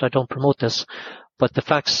to be careful I don't promote this, but the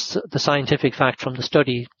facts, the scientific fact from the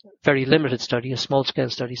study, very limited study, a small-scale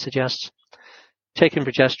study, suggests taking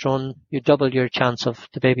progesterone, you double your chance of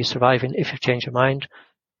the baby surviving if you change your mind,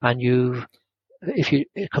 and if you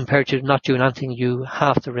compared to not doing anything, you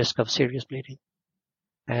halve the risk of serious bleeding.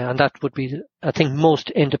 And that would be, I think, most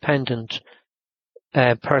independent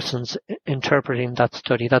persons interpreting that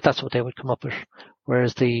study, that's what they would come up with.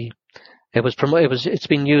 Whereas it's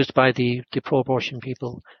been used by the pro-abortion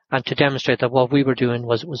people, and to demonstrate that what we were doing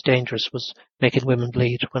was dangerous, was making women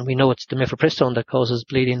bleed, when we know it's the mifepristone that causes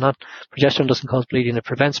bleeding. Not progesterone doesn't cause bleeding, it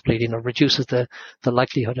prevents bleeding or reduces the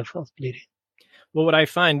likelihood of bleeding. Well, what I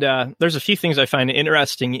find, there's a few things I find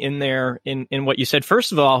interesting in there in what you said.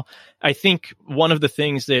 First of all, I think one of the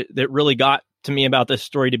things that really got to me about this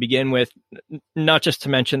story to begin with, not just to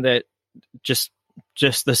mention that just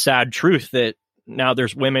the sad truth that now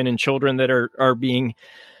there's women and children that are being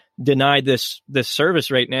denied this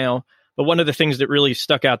service right now. But one of the things that really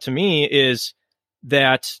stuck out to me is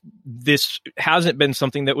that this hasn't been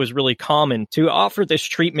something that was really common to offer this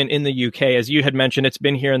treatment in the UK. As you had mentioned, it's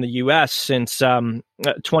been here in the US since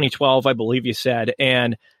 2012, I believe you said.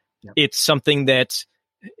 And It's something that,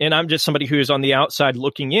 and I'm just somebody who is on the outside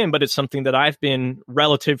looking in, but it's something that I've been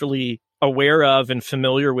relatively aware of and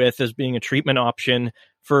familiar with as being a treatment option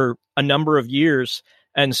for a number of years.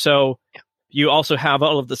 And so you also have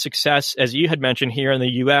all of the success, as you had mentioned, here in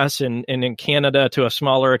the US and in Canada to a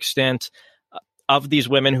smaller extent, of these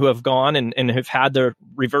women who have gone and have had the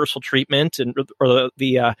reversal treatment or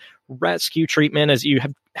the rescue treatment, as you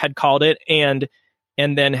had called it, and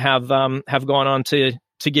then have gone on to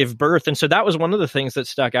give birth. And so that was one of the things that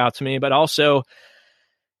stuck out to me. But also,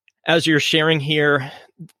 as you're sharing here,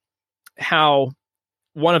 how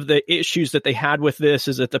one of the issues that they had with this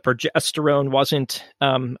is that the progesterone wasn't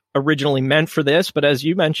originally meant for this. But as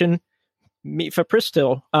you mentioned,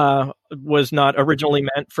 mifepristone was not originally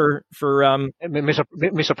meant for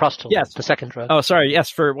misoprostol. Yes, the second drug. Oh, sorry.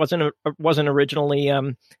 Yes, wasn't originally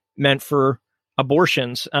meant for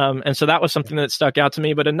abortions. And so that was something that stuck out to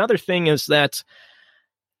me. But another thing is that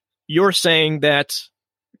you're saying that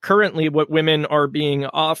currently what women are being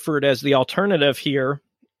offered as the alternative here,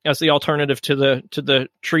 as the alternative to the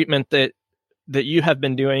treatment that you have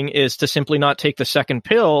been doing, is to simply not take the second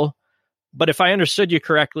pill. But if I understood you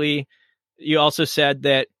correctly, you also said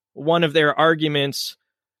that one of their arguments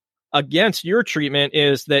against your treatment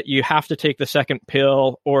is that you have to take the second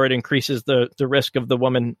pill or it increases the risk of the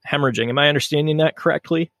woman hemorrhaging. Am I understanding that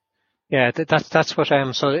correctly? Yeah, that's what I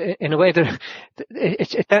am. So in a way,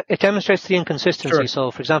 it demonstrates the inconsistency. Sure. So,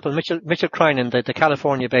 for example, Mitchell Krynen, the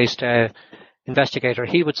California-based investigator,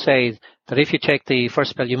 he would say that if you take the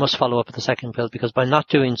first pill, you must follow up with the second pill, because by not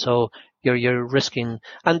doing so, you're risking.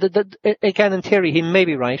 And again, in theory, he may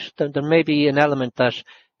be right. There may be an element that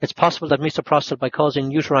it's possible that misoprostol, by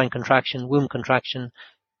causing uterine contraction, womb contraction,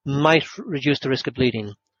 might reduce the risk of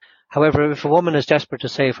bleeding. However, if a woman is desperate to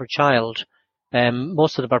save her child,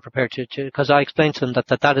 most of them are prepared to, because I explained to them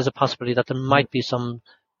that is a possibility, that there might be some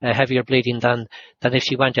heavier bleeding than if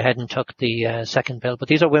she went ahead and took the second pill. But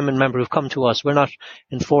these are women, remember, who've come to us. We're not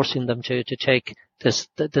enforcing them to take this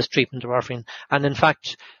treatment we're offering. And in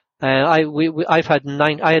fact, I had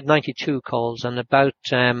 92 calls, and about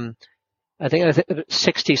I think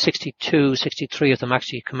 60, 62, 63 of them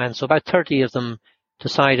actually commenced. So about 30 of them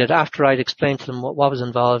decided, after I'd explained to them what was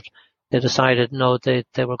involved, they decided no, they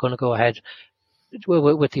were going to go ahead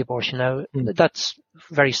with the abortion. Now, that's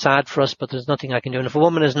very sad for us, but there's nothing I can do. And if a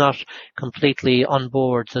woman is not completely on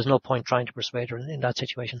board, there's no point trying to persuade her in that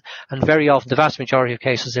situation. And very often, the vast majority of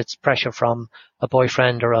cases, it's pressure from a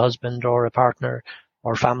boyfriend or a husband or a partner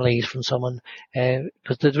or family from someone.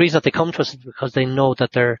 Because the reason that they come to us is because they know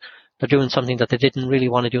that they're doing something that they didn't really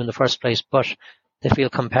want to do in the first place, but they feel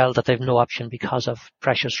compelled that they've no option because of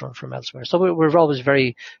pressures from elsewhere. So we're always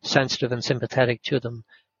very sensitive and sympathetic to them.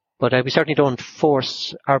 But we certainly don't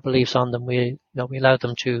force our beliefs on them. We allow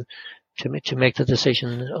them to make the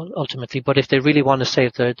decision ultimately. But if they really want to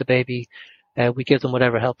save the baby, we give them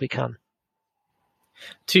whatever help we can.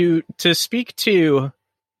 To speak to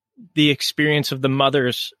the experience of the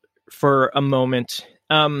mothers for a moment,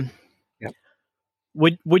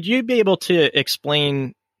 would you be able to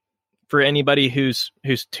explain for anybody who's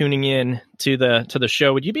tuning in to the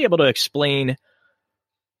show? Would you be able to explain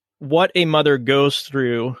what a mother goes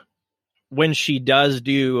through when she does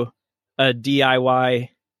do a DIY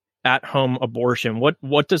at-home abortion?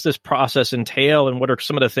 What does this process entail, and what are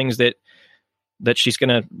some of the things that she's going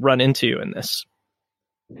to run into in this?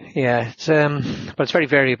 Yeah, but it's very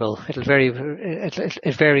variable. It'll vary.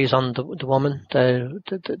 It varies on the woman,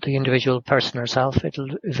 the individual person herself.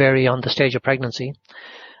 It'll vary on the stage of pregnancy.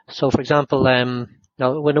 So, for example,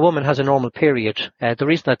 now, when a woman has a normal period, the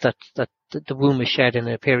reason that the womb is shed in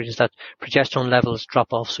a period is that progesterone levels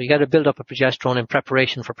drop off. So you got to build up a progesterone in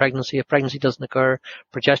preparation for pregnancy. If pregnancy doesn't occur,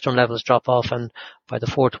 progesterone levels drop off, and by the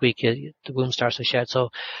 4th week, the womb starts to shed. So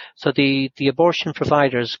the abortion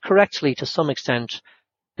providers, correctly to some extent,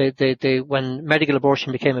 they when medical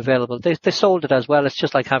abortion became available, they sold it as, well, it's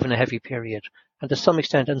just like having a heavy period. And to some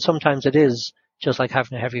extent, and sometimes it is just like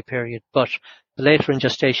having a heavy period, but the later in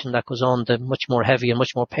gestation that goes on, the much more heavy and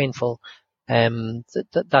much more painful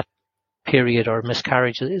that period or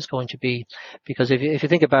miscarriage is going to be. Because if you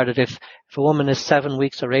think about it, if a woman is 7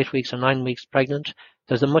 weeks or 8 weeks or 9 weeks pregnant,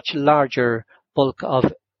 there's a much larger bulk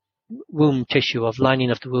of womb tissue, of lining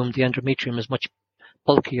of the womb. The endometrium is much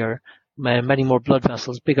bulkier, many more blood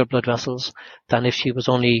vessels, bigger blood vessels, than if she was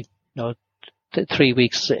only 3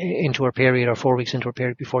 weeks into her period or 4 weeks into her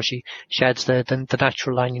period before she sheds the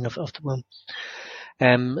natural lining of the womb.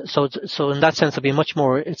 So in that sense, it'll be much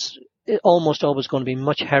more. It's almost always going to be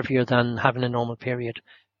much heavier than having a normal period.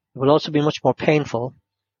 It will also be much more painful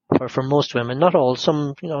for most women. Not all.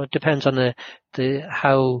 Some, it depends on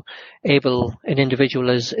how able an individual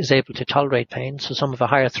is able to tolerate pain. So some have a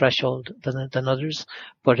higher threshold than others,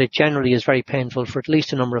 but it generally is very painful for at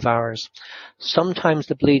least a number of hours. Sometimes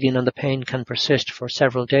the bleeding and the pain can persist for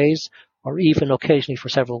several days, or even occasionally for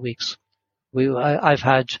several weeks. I've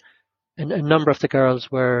had a number of the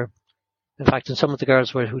girls where, in fact, in some of the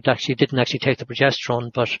girls who didn't actually take the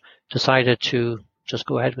progesterone, but decided to just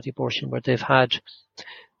go ahead with the abortion, where they've had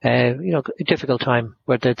a difficult time,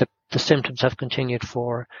 where the symptoms have continued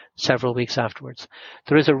for several weeks afterwards.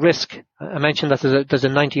 There is a risk. I mentioned that there's a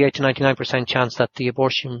 98 to 99% chance that the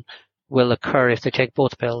abortion will occur if they take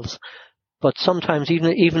both pills. But sometimes,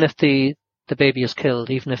 even if the baby is killed,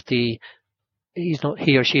 even if he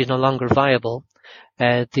or she is no longer viable,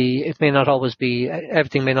 everything may not always be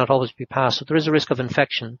passed. So there is a risk of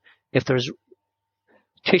infection if there's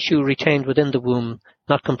tissue retained within the womb,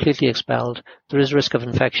 not completely expelled. There is a risk of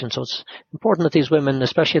infection. So it's important that these women,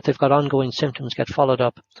 especially if they've got ongoing symptoms, get followed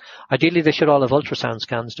up. Ideally, they should all have ultrasound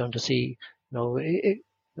scans done to see,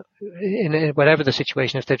 in whatever the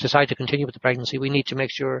situation, if they've decided to continue with the pregnancy, we need to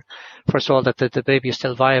make sure, first of all, that the baby is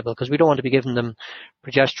still viable, because we don't want to be giving them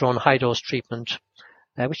progesterone high-dose treatment,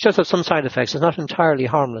 which does have some side effects. It's not entirely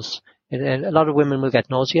harmless. A lot of women will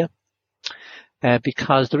get nausea.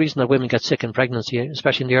 Because the reason that women get sick in pregnancy,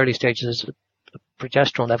 especially in the early stages, is the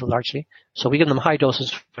progesterone level largely. So we give them high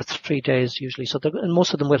doses for 3 days usually. And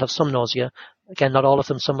most of them will have some nausea. Again, not all of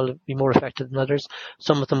them. Some will be more affected than others.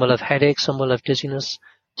 Some of them will have headaches. Some will have dizziness.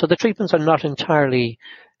 So the treatments are not entirely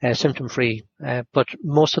symptom-free. But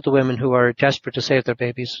most of the women who are desperate to save their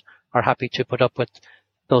babies are happy to put up with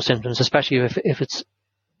those symptoms, especially if it's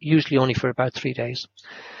usually only for about 3 days.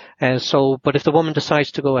 But if the woman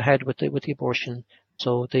decides to go ahead with the abortion,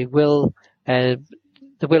 so they will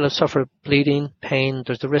suffer bleeding, pain.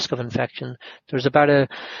 There's the risk of infection.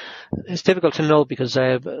 It's difficult to know, because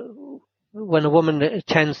when a woman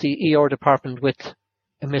attends the ER department with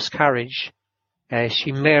a miscarriage,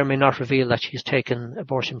 she may or may not reveal that she's taken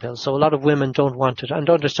abortion pills. So a lot of women don't want it, and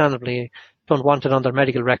understandably don't want it on their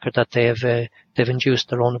medical record that they've induced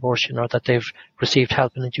their own abortion, or that they've received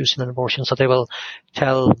help in inducing an abortion. So they will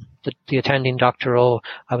tell the attending doctor, "Oh,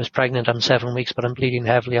 I was pregnant, I'm 7 weeks, but I'm bleeding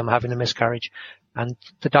heavily, I'm having a miscarriage." And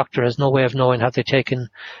the doctor has no way of knowing have they taken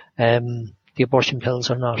the abortion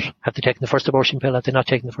pills or not. Have they taken the first abortion pill? Have they not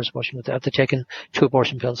taken the first abortion pill? Have they taken 2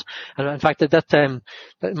 abortion pills? And in fact,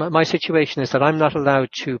 my situation is that I'm not allowed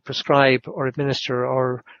to prescribe or administer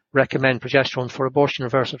or recommend progesterone for abortion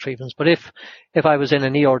reversal treatments. But if I was in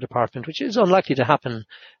an ER department, which is unlikely to happen,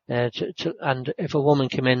 and if a woman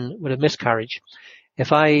came in with a miscarriage,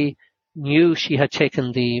 if I knew she had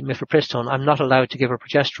taken the mifepristone, I'm not allowed to give her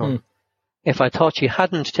progesterone. If I thought she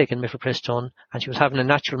hadn't taken mifepristone and she was having a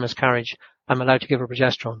natural miscarriage, I'm allowed to give her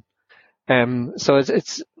progesterone. So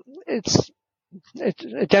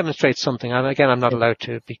it demonstrates something. I'm not allowed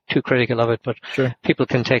to be too critical of it, but sure, people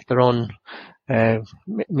can take their own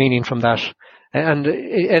meaning from that. And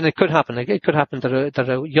it could happen. It could happen that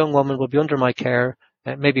a young woman will be under my care,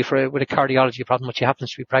 maybe with a cardiology problem, but she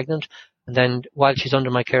happens to be pregnant. And then while she's under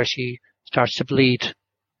my care, she starts to bleed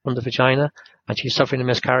from the vagina and she's suffering a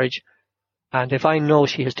miscarriage. And if I know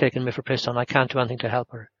she has taken mifepristone, I can't do anything to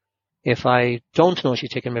help her. If I don't know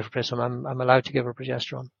she's taken mifepristone, I'm allowed to give her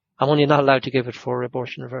progesterone. I'm only not allowed to give it for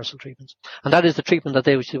abortion reversal treatments. And that is the treatment that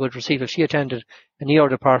they would receive if she attended an ER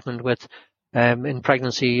department with, in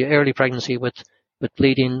pregnancy, early pregnancy with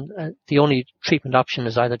bleeding. The only treatment option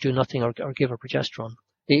is either do nothing or give her progesterone.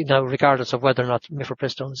 Now, regardless of whether or not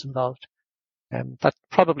mifepristone is involved. That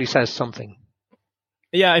probably says something.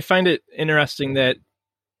 Yeah, I find it interesting that,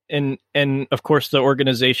 and of course, the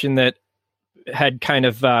organization that had kind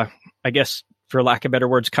of, I guess, for lack of better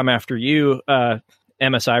words, come after you,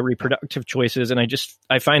 MSI Reproductive Choices, and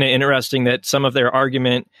I find it interesting that some of their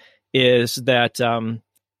argument is that,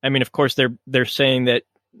 of course, they're saying that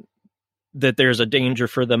there's a danger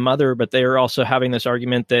for the mother, but they are also having this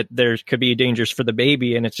argument that there could be dangers for the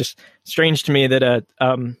baby, and it's just strange to me that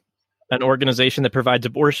an organization that provides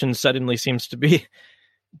abortion suddenly seems to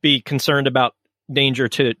be concerned about danger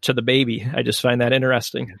to the baby. I just find that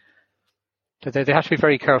interesting. They have to be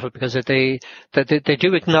very careful because they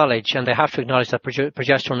do acknowledge, and they have to acknowledge that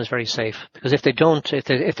progesterone is very safe. Because if they don't, if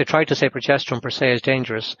they try to say progesterone per se is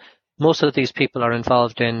dangerous, most of these people are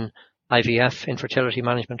involved in IVF, infertility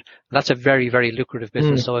management. That's a very, very lucrative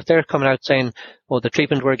business. So if they're coming out saying, "Oh, the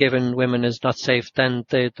treatment we're giving women is not safe," then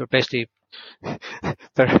they're basically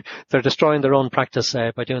they're destroying their own practice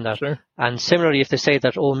by doing that. Sure. And similarly, if they say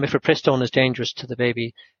that, "Oh, mifepristone is dangerous to the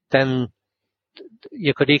baby," then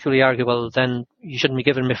you could equally argue, well, then you shouldn't be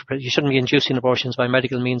giving you shouldn't be inducing abortions by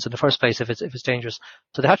medical means in the first place if it's dangerous.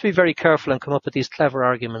 So they have to be very careful and come up with these clever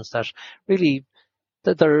arguments that really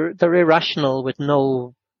they're irrational with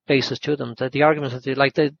no basis to them. The arguments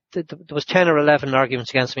that there was 10 or 11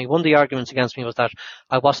 arguments against me. One of the arguments against me was that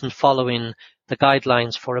I wasn't following the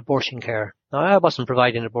guidelines for abortion care. Now, I wasn't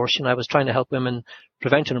providing abortion. I was trying to help women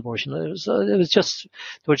prevent an abortion. It was just,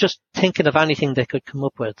 they were just thinking of anything they could come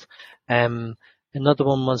up with. Another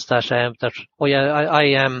one was that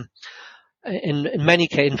in many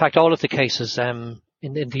cases, in fact, all of the cases, in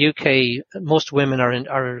the UK, most women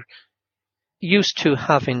are used to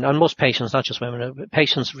having, and most patients, not just women,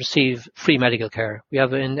 patients receive free medical care. We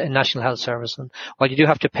have a National Health Service, and while you do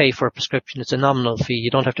have to pay for a prescription, it's a nominal fee.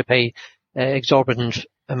 You don't have to pay exorbitant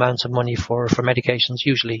amounts of money for medications,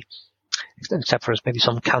 usually, except for maybe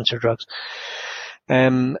some cancer drugs.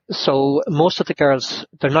 So most of the girls,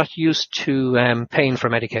 they're not used to paying for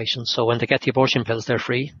medications. So when they get the abortion pills, they're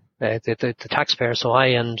free. The taxpayer, so I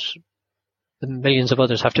and the millions of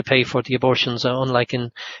others have to pay for the abortions, unlike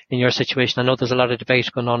in your situation. I know there's a lot of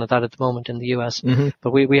debate going on at that at the moment in the US,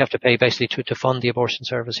 but we have to pay basically to fund the abortion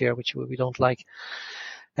service here, which we don't like.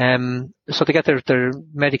 So they get their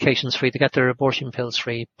medications free, they get their abortion pills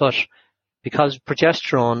free, but because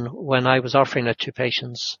progesterone, when I was offering it to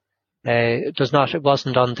patients, it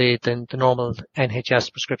wasn't on the normal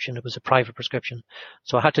NHS prescription, it was a private prescription.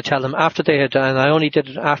 So I had to tell them after they had, and I only did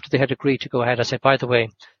it after they had agreed to go ahead. I said, by the way,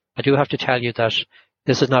 I do have to tell you that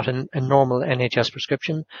this is not a normal NHS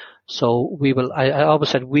prescription. So I always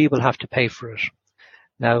said we will have to pay for it.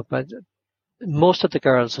 Now, but most of the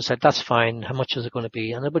girls have said, that's fine. How much is it going to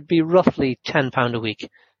be? And it would be roughly £10 a week.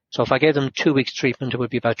 So if I gave them 2 weeks treatment, it would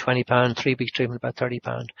be about £20, 3 weeks treatment, about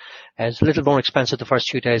 £30. It's a little more expensive the first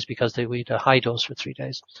 2 days because we had a high dose for 3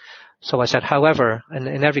 days. So I said, however, and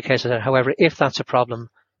in every case I said, however, if that's a problem,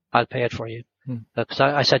 I'll pay it for you. Because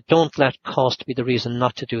I said, don't let cost be the reason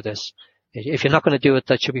not to do this. If you're not going to do it,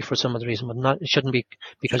 that should be for some other reason, but it shouldn't be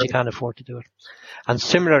because you can't afford to do it. And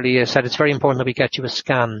similarly, I said it's very important that we get you a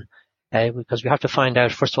scan, because we have to find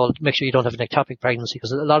out, first of all, make sure you don't have an ectopic pregnancy,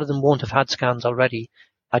 because a lot of them won't have had scans already.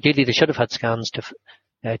 Ideally, they should have had scans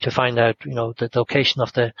to find out, the location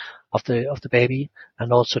of the baby,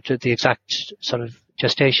 and also to the exact sort of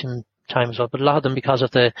gestation time as well. But a lot of them, because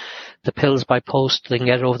of the pills by post, they can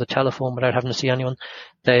get it over the telephone without having to see anyone.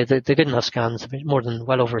 They didn't have scans. More than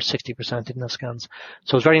well over 60% didn't have scans.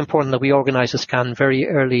 So it's very important that we organise a scan very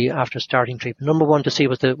early after starting treatment. Number one, to see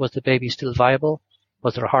was the baby still viable?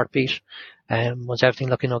 Was there a heartbeat? Was everything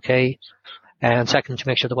looking okay? And second, to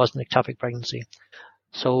make sure there wasn't ectopic pregnancy.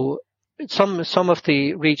 So some of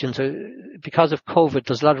the regions, because of COVID,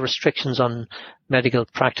 there's a lot of restrictions on medical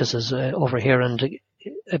practices over here, and the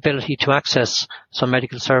ability to access some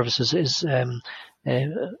medical services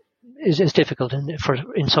is difficult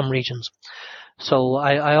in some regions. So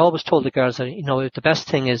I always told the girls that, the best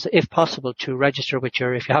thing is, if possible, to register with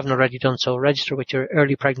if you haven't already done so, register with your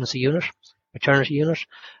early pregnancy unit, maternity unit,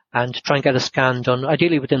 and try and get a scan done,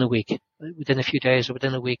 ideally within a week, within a few days or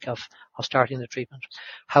within a week of starting the treatment.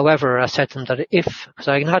 However, I said to them that because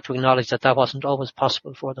I had to acknowledge that wasn't always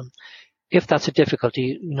possible for them, if that's a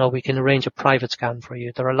difficulty, we can arrange a private scan for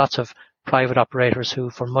you. There are lots of private operators who,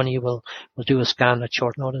 for money, will do a scan at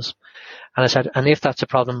short notice. And I said, and if that's a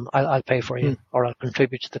problem, I'll pay for you, or I'll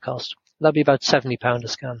contribute to the cost. That'll be about £70 a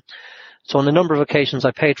scan. So on a number of occasions,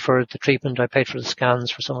 I paid for the treatment, I paid for the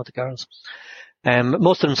scans for some of the girls.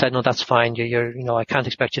 Most of them said, no, that's fine. I can't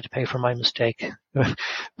expect you to pay for my mistake.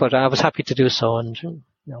 But I was happy to do so. And,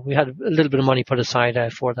 we had a little bit of money put aside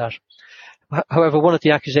for that. However, one of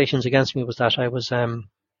the accusations against me was that I was, in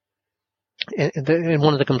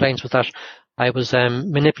one of the complaints was that I was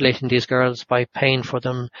manipulating these girls by paying for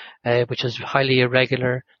them, which is highly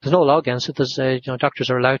irregular. There's no law against it. There's, doctors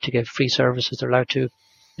are allowed to give free services. They're allowed to,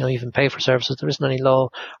 even pay for services. There isn't any law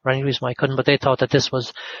or any reason why I couldn't, but they thought that this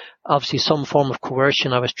was obviously some form of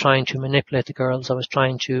coercion. I was trying to manipulate the girls. I was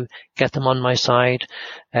trying to get them on my side,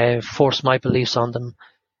 force my beliefs on them.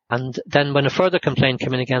 And then when a further complaint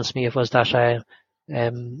came in against me, it was that I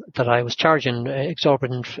was charging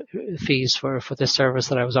exorbitant fees for this service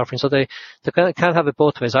that I was offering. So they can't have it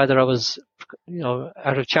both ways. Either I was,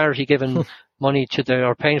 out of charity giving money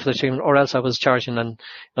or paying for the treatment, or else I was charging, and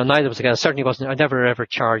neither was the case. Certainly wasn't. I never ever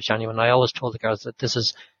charged anyone. I always told the girls that this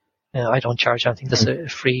is, I don't charge anything. This is a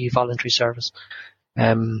free voluntary service.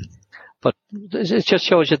 But it just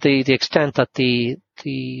shows you the extent that the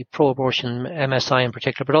pro-abortion MSI in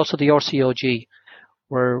particular, but also the RCOG,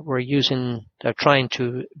 were they're trying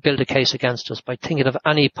to build a case against us by thinking of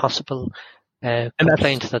any possible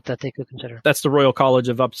complaint that they could consider. That's the Royal College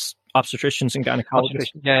of Obstetricians and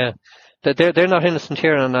Gynecologists. Yeah, they're not innocent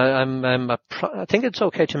here, and I think it's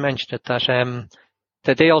okay to mention it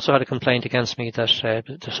that they also had a complaint against me.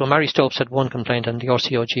 So Mary Stopes had one complaint, and the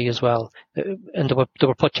RCOG as well, and they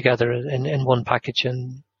were put together in one package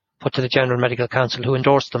and put to the General Medical Council, who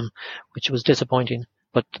endorsed them, which was disappointing,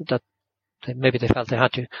 but that maybe they felt they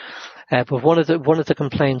had to. But one of the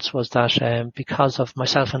complaints was that because of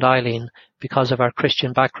myself and Eileen, because of our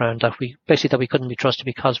Christian background, that we couldn't be trusted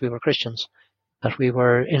because we were Christians, that we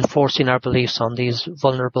were enforcing our beliefs on these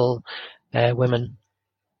vulnerable women.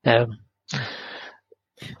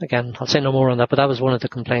 Again, I'll say no more on that, but that was one of the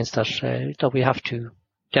complaints that we have to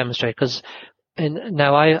demonstrate. Because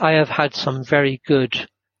now I have had some very good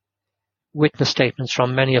witness statements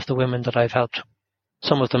from many of the women that I've helped.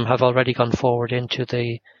 Some of them have already gone forward into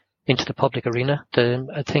the public arena.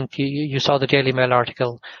 I think you saw the Daily Mail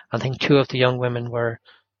article. I think two of the young women were,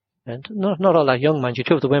 and not all that young, mind you,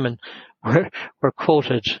 two of the women were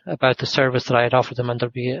quoted about the service that I had offered them, and I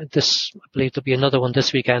believe there'll be another one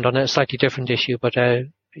this weekend on a slightly different issue, but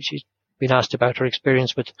she's been asked about her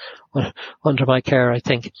experience under my care, I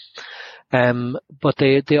think. But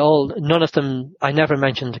none of them, I never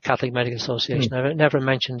mentioned the Catholic Medical Association. I never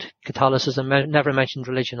mentioned Catholicism, never mentioned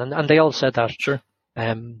religion, and they all said that. Sure.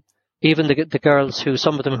 Even the girls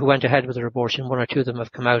some of them who went ahead with their abortion, one or two of them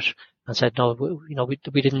have come out and said, no,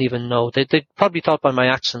 we didn't even know. They probably thought by my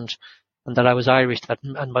accent and that I was Irish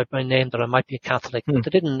and by my name that I might be a Catholic. But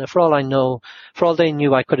they didn't. For all they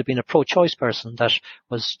knew, I could have been a pro-choice person that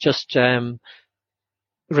was just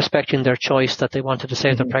respecting their choice, that they wanted to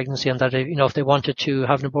save their pregnancy, and that if they wanted to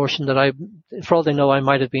have an abortion, that for all they know, I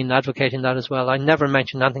might have been advocating that as well. I never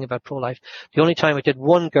mentioned anything about pro-life. The only time I did,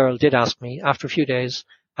 one girl did ask me after a few days,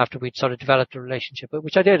 after we'd sort of developed a relationship,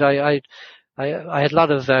 which I did. I had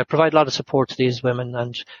provide a lot of support to these women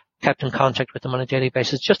and kept in contact with them on a daily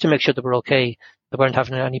basis just to make sure they were okay, they weren't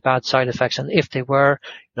having any bad side effects, and if they were,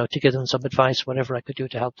 to give them some advice, whatever I could do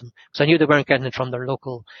to help them. Because I knew they weren't getting it from their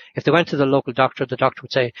local. If they went to the local doctor, the doctor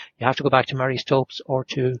would say, you have to go back to Mary Stopes or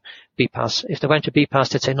to BPAS. If they went to BPAS,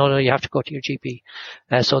 they'd say, no, you have to go to your GP.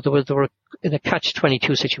 So there were in a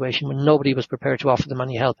catch-22 situation when nobody was prepared to offer them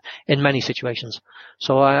any help in many situations.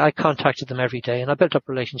 So I contacted them every day, and I built up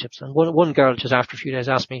relationships. And one girl just after a few days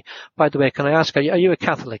asked me, by the way, can I ask, are you a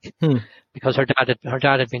Catholic? Because her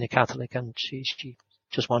dad had been a Catholic, and she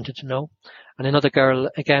just wanted to know. And another girl,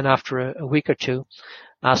 again after a week or two,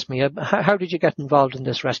 asked me, how did you get involved in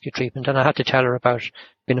this rescue treatment? And I had to tell her about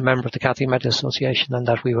being a member of the Catholic Medical Association, and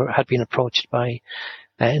that had been approached by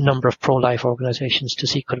a number of pro-life organizations to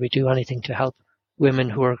see could we do anything to help women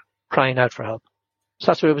who are crying out for help. So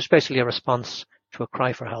that's what it was, basically a response to a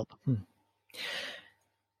cry for help. Do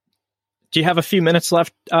you have a few minutes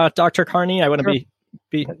left, Dr. Carney? I want to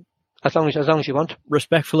be as long as you want,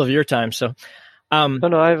 respectful of your time. So,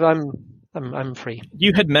 no, I'm free.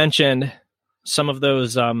 You had mentioned some of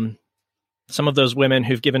those women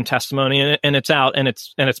who've given testimony, and it's out and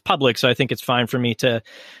it's public, so I think it's fine for me to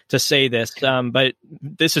say this. But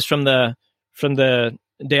this is from the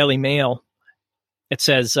Daily Mail. It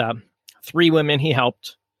says 3 women he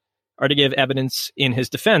helped are to give evidence in his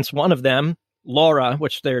defense. One of them, Laura,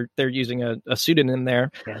 which they're using a pseudonym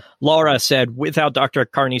there. Yeah. Laura said, "Without Dr.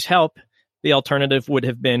 Carney's help, the alternative would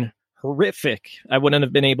have been horrific. I wouldn't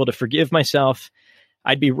have been able to forgive myself.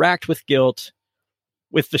 I'd be racked with guilt,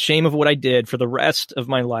 with the shame of what I did for the rest of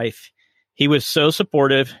my life. He was so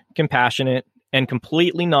supportive, compassionate, and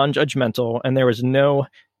completely non-judgmental, and there was no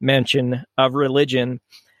mention of religion."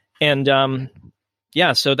 And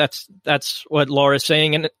so that's what Laura's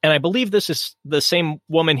saying. And I believe this is the same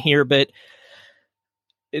woman here, but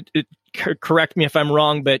correct me if I'm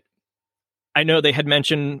wrong, but I know they had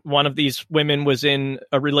mentioned one of these women was in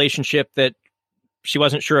a relationship that she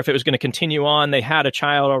wasn't sure if it was going to continue on. They had a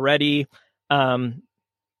child already. And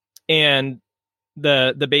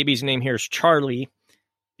the baby's name here is Charlie.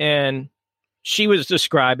 And she was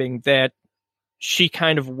describing that she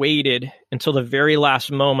kind of waited until the very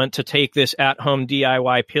last moment to take this at-home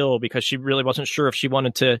DIY pill because she really wasn't sure if she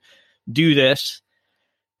wanted to do this.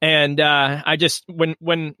 And I just,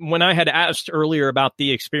 when I had asked earlier about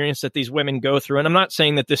the experience that these women go through, and I'm not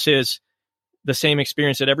saying that this is the same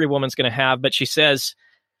experience that every woman's going to have, but she says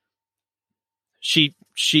she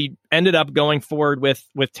ended up going forward with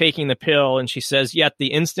taking the pill, and she says,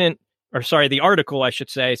 the article, I should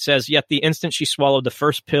say, says, yet the instant she swallowed the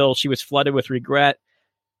first pill, she was flooded with regret,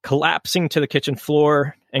 collapsing to the kitchen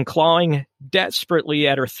floor and clawing desperately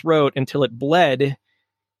at her throat until it bled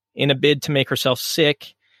in a bid to make herself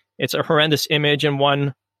sick. It's a horrendous image, and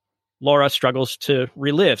one Laura struggles to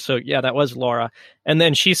relive. So yeah, that was Laura. And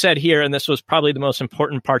then she said here, and this was probably the most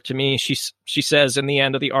important part to me, she says in the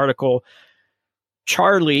end of the article,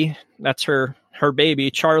 Charlie, that's her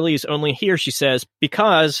baby, Charlie's only here, she says,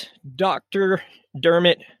 because Dr.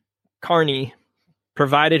 Dermot Carney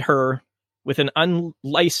provided her with an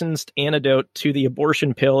unlicensed antidote to the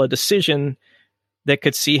abortion pill, a decision that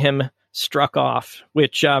could see him struck off,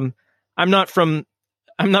 which I'm not from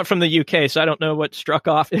the UK, so I don't know what struck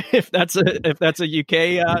off, if that's a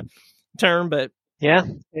UK term, but yeah,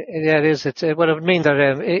 it is. What it would mean that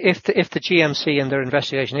if the GMC in their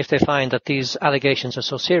investigation, if they find that these allegations are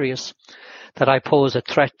so serious that I pose a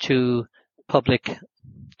threat to the public,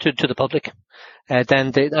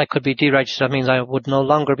 then I could be deregistered. That means I would no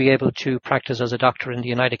longer be able to practice as a doctor in the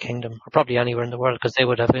United Kingdom, or probably anywhere in the world, because they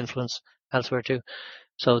would have influence elsewhere too.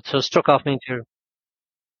 So struck off means you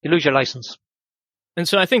lose your license. And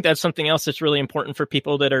so I think that's something else that's really important for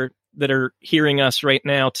people that are hearing us right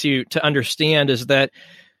now to understand, is that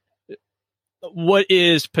what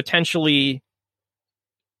is potentially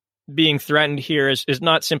being threatened here is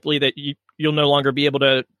not simply that you'll no longer be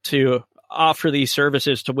able to offer these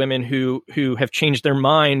services to women who have changed their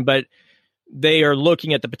mind, but they are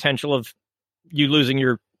looking at the potential of you losing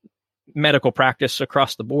your medical practice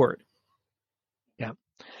across the board. Yeah.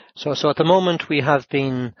 So at the moment we have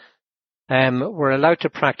been we're allowed to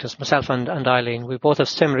practice, myself and Eileen. We both have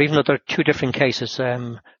similar, even though they're 2 different cases.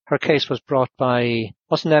 Her case was brought by,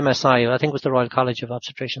 wasn't MSI, I think it was the Royal College of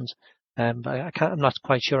Obstetricians. I'm not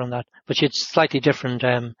quite sure on that, but she had slightly different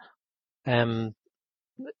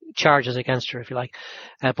charges against her, if you like.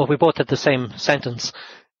 But we both had the same sentence,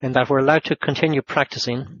 in that we're allowed to continue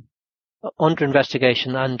practicing under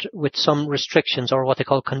investigation and with some restrictions, or what they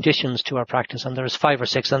call conditions, to our practice. And there's 5 or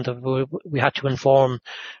 6, and we had to inform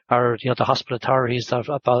the hospital authorities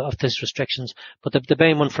of these restrictions. But the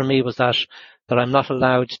main one for me was that I'm not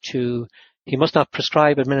allowed to, he must not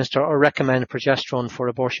prescribe, administer, or recommend progesterone for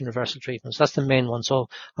abortion reversal treatments. That's the main one. So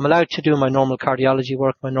I'm allowed to do my normal cardiology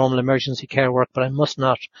work, my normal emergency care work, but I must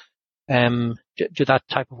not do that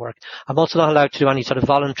type of work. I'm also not allowed to do any sort of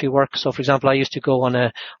voluntary work. So, for example, I used to go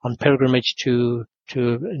on pilgrimage to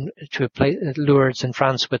Lourdes in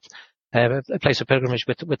France with a place of pilgrimage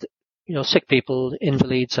with sick people,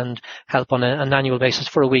 invalids, and help on an annual basis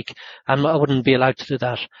for a week. And I wouldn't be allowed to do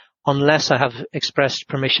that unless I have expressed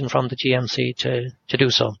permission from the GMC to do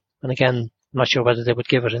so. And again, I'm not sure whether they would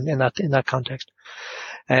give it in that context.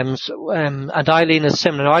 And Eileen is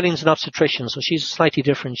similar. Now, Eileen's an obstetrician, so she's slightly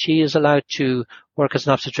different. She is allowed to work as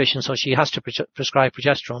an obstetrician, so she has to prescribe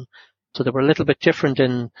progesterone. So they were a little bit different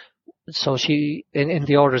in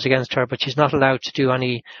the orders against her, but she's not allowed to do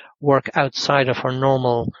any work outside of her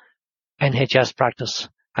normal NHS practice.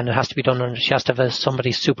 And it has to be done she has to have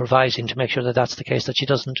somebody supervising to make sure that that's the case, that she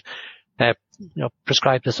doesn't,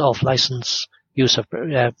 prescribe this off-license use of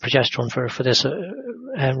progesterone for this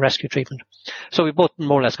rescue treatment. So we both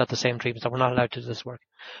more or less got the same treatment, that we're not allowed to do this work.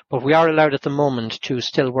 But we are allowed at the moment to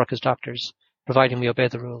still work as doctors, providing we obey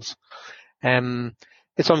the rules.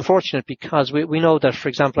 It's unfortunate because we know that, for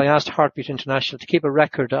example, I asked Heartbeat International to keep a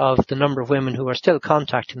record of the number of women who are still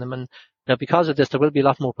contacting them, and now because of this there will be a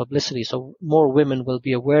lot more publicity, so more women will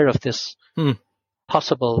be aware of this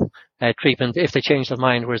possible treatment if they change their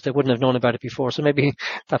mind, whereas they wouldn't have known about it before. So maybe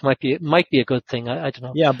that might be a good thing. I don't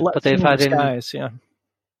know. Yeah, but they've had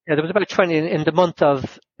Yeah, there was about 20 in the month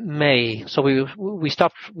of May. So we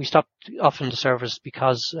stopped offering the service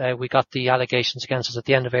because we got the allegations against us at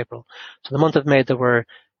the end of April. So the month of May there were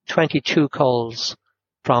 22 calls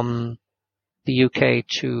from the UK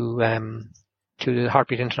to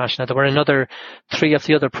Heartbeat International. There were another 3 of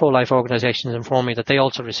the other pro-life organisations informed me that they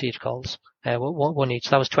also received calls, one each. So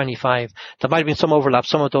that was 25. There might have been some overlap.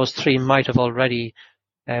 Some of those 3 might have already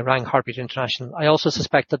rang Heartbeat International. I also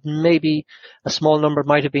suspect that maybe a small number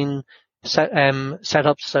might have been set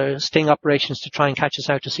up sting operations to try and catch us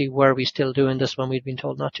out to see were we still doing this when we'd been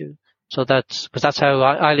told not to. So that's how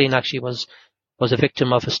Eileen actually was a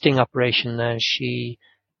victim of a sting operation. She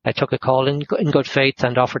took a call in good faith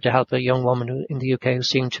and offered to help a young woman in the UK who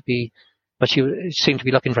seemed to be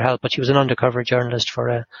looking for help, but she was an undercover journalist for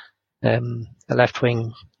a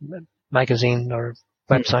left-wing magazine or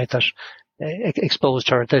website that exposed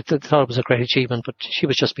her. They thought it was a great achievement, but she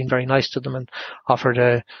was just being very nice to them and offered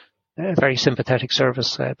a very sympathetic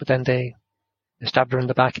service, but then they stabbed her in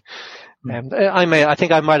the back. I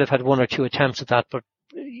think I might have had 1 or 2 attempts at that, but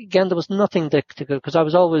again, there was nothing because I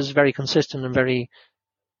was always very consistent and very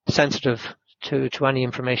sensitive to any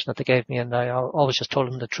information that they gave me, and I always just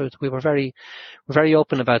told them the truth. We were very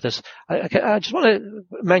open about this. I just want to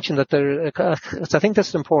mention that I think this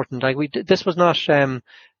is important. This was not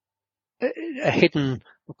a hidden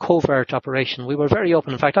covert operation. We were very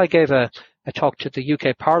open. In fact, I gave a talk to the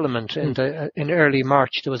UK Parliament in early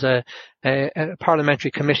March. There was a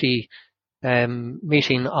parliamentary committee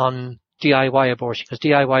meeting on DIY abortion, because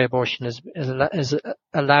DIY abortion is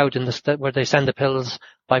allowed in this, where they send the pills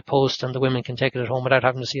by post and the women can take it at home without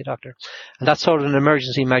having to see a doctor. And that's sort of an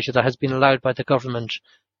emergency measure that has been allowed by the government.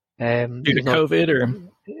 Due to COVID or?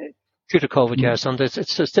 Due to COVID, yes. And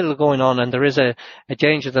it's still going on, and there is a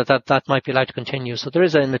danger that might be allowed to continue. So there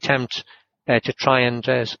is an attempt to try and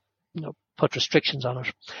put restrictions on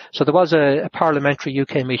it. So there was a parliamentary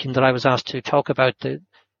UK meeting that I was asked to talk about the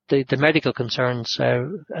medical concerns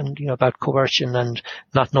and about coercion and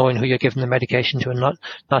not knowing who you're giving the medication to, and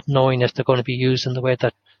not knowing if they're going to be used in the way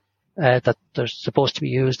that they're supposed to be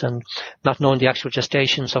used, and not knowing the actual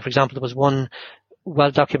gestation. So, for example, there was one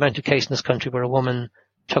well-documented case in this country where a woman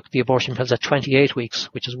took the abortion pills at 28 weeks,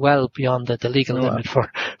 which is well beyond the legal limit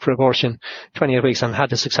for abortion, 28 weeks, and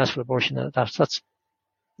had a successful abortion.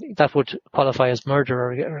 That would qualify as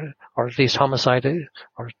murder or at least homicide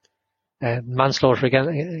or manslaughter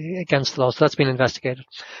against the law. So that's been investigated.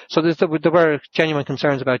 So there were genuine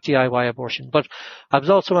concerns about DIY abortion. But I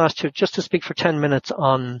was also asked to speak for 10 minutes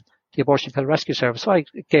on the Abortion Pill Rescue Service. So I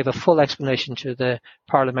gave a full explanation to the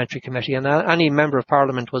parliamentary committee, and any member of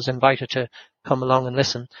parliament was invited to come along and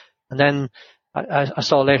listen. And then I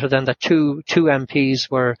saw later then that two MPs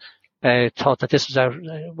were thought that this was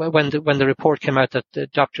when the report came out that the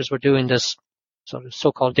doctors were doing this sort of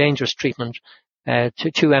so-called dangerous treatment. To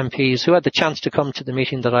 2 MPs who had the chance to come to the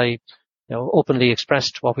meeting that I openly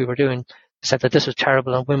expressed what we were doing, said that this was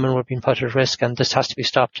terrible and women were being put at risk and this has to be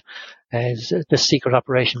stopped, this secret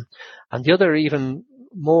operation. And the other even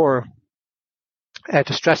more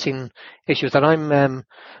distressing issue is that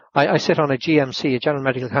I sit on a GMC, a General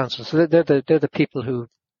Medical Council, so they're the people who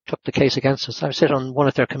took the case against us. I sit on one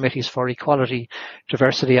of their committees for equality,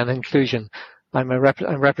 diversity and inclusion. I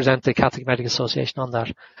represent the Catholic Medical Association on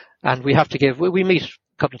that. And we have to we meet a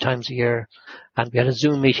couple of times a year, and we had a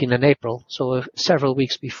Zoom meeting in April, so several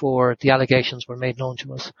weeks before the allegations were made known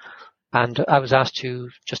to us. And I was asked to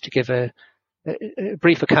give a a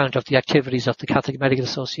brief account of the activities of the Catholic Medical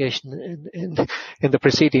Association in the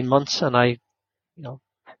preceding months, and I,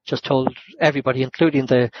 just told everybody, including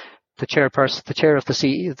the chairperson, the chair of the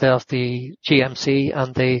GMC,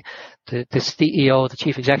 and the CEO, the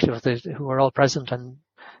chief executive, who were all present, and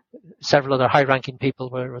several other high-ranking people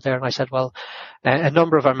were there. And I said, well, a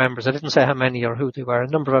number of our members, I didn't say how many or who they were, a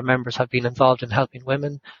number of our members have been involved in helping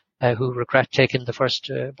women who regret taking the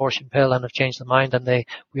first abortion pill and have changed their mind, and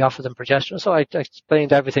we offer them progesterone. So I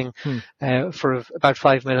explained everything for about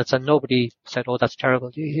 5 minutes, and nobody said, oh, that's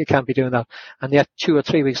terrible, you can't be doing that. And yet 2 or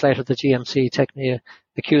 3 weeks later, the GMC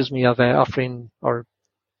accused me of offering or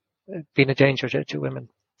being a danger to women.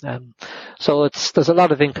 So there's a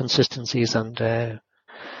lot of inconsistencies and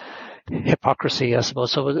hypocrisy, I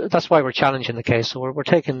suppose. So that's why we're challenging the case. So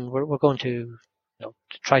we're going to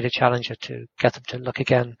try to challenge it, to get them to look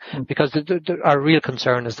again, because our real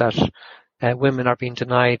concern is that women are being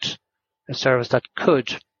denied a service that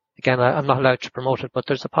could, again, I'm not allowed to promote it, but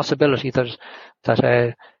there's a possibility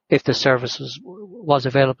that if the service was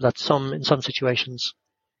available, that in some situations,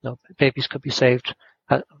 babies could be saved,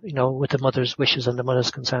 with the mother's wishes and the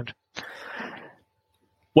mother's consent.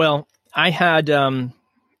 Well, I had,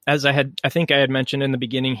 I think I had mentioned in the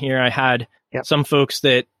beginning here, I had some folks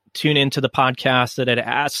that tune into the podcast that had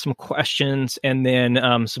asked some questions, and then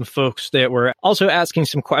some folks that were also asking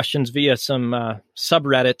some questions via some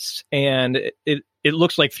subreddits. And it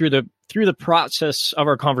looks like through the process of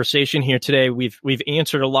our conversation here today, we've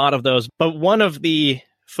answered a lot of those. But one of the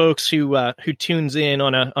folks who tunes in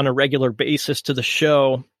on a regular basis to the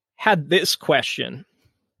show had this question,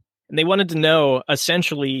 and they wanted to know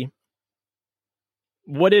essentially,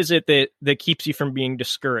 what is it that keeps you from being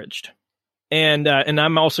discouraged? And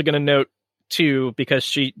I'm also going to note too, because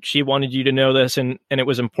she wanted you to know this, and it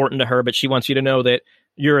was important to her, but she wants you to know that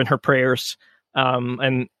you're in her prayers,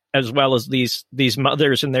 and as well as these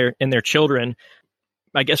mothers and their children.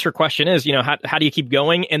 I guess her question is, how do you keep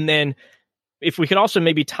going? And then if we could also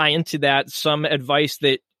maybe tie into that some advice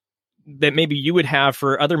that maybe you would have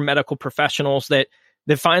for other medical professionals that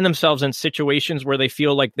find themselves in situations where they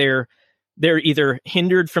feel like they're either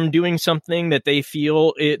hindered from doing something that they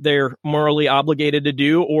feel they're morally obligated to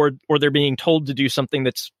do, or they're being told to do something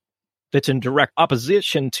that's in direct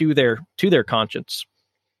opposition to their conscience.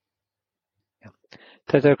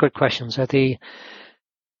 Yeah. They're good questions. The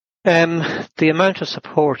amount of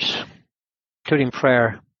support, including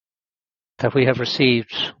prayer, that we have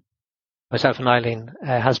received, myself and Eileen,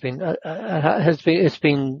 has been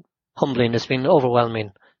humbling. It's been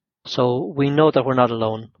overwhelming. So we know that we're not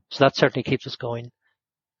alone. So that certainly keeps us going.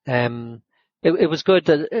 It was good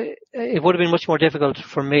that it would have been much more difficult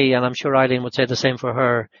for me, and I'm sure Eileen would say the same for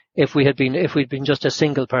her, if we'd been just a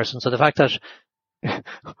single person. So the fact that, well,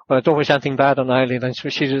 I don't wish anything bad on Eileen, and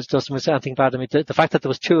she just doesn't wish anything bad on me. The fact that there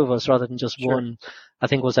was 2 of us rather than just one, I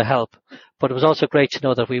think was a help. But it was also great to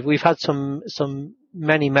know that we've had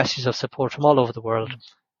many messages of support from all over the world,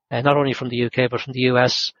 not only from the UK, but from the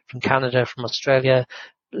US, from Canada, from Australia,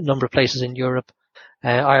 a number of places in Europe,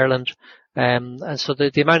 Ireland. And so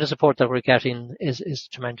the amount of support that we're getting is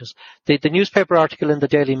tremendous. The newspaper article in the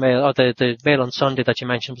Daily Mail, or the Mail on Sunday that you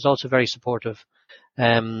mentioned, was also very supportive,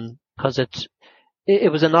 because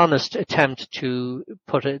it was an honest attempt to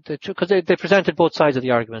put it, because they presented both sides of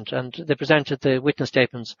the argument, and they presented the witness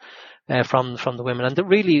statements from the women. And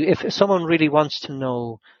really, if someone really wants to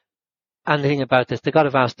know anything about this, they got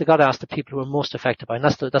to ask the people who are most affected by it.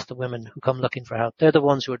 And that's the women who come looking for help. They're the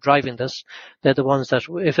ones who are driving this. They're the ones that,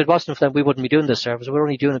 if it wasn't for them, we wouldn't be doing this service. We're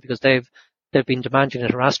only doing it because they've been demanding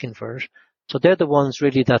it or asking for it. So they're the ones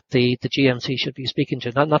really that the GMC should be speaking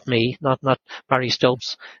to, not me, not Barry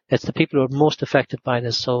Stopes. It's the people who are most affected by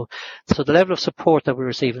this. So the level of support that we're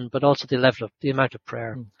receiving, but also the amount of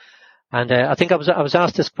prayer. And I think I was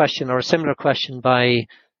asked this question, or a similar question, by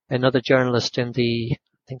another journalist in the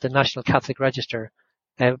National Catholic Register,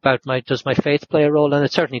 about does my faith play a role? And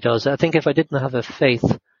it certainly does. I think if I didn't have a faith,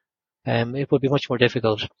 it would be much more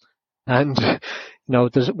difficult. And,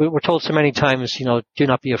 we're told so many times, do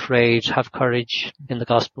not be afraid, have courage in the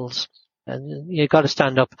Gospels. And you've got to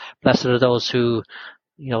stand up. Blessed are those who,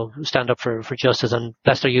 stand up for justice, and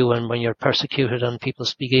blessed are you when you're persecuted and people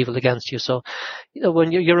speak evil against you. So,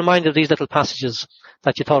 when you're reminded of these little passages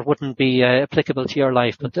that you thought wouldn't be applicable to your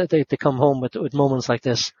life, but they come home with moments like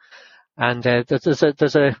this. And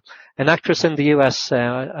there's an actress in the US.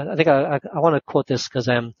 I think I want to quote this because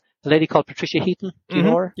a lady called Patricia Heaton. Do you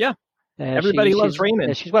know her? Yeah. Everybody loves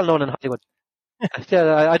Raymond. She's well known in Hollywood.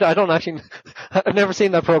 Yeah, I don't actually. I've never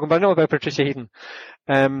seen that program, but I know about Patricia Heaton.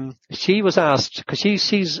 She was asked, because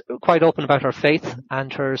she's quite open about her faith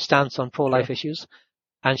and her stance on pro-life issues.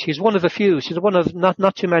 and she's one of a few. She's one of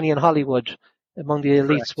not too many in Hollywood among the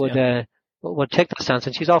elites would take that stance.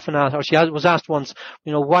 And she's often asked, or was asked once,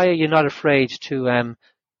 why are you not afraid to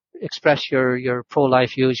express your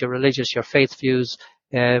pro-life views, your religious, your faith views,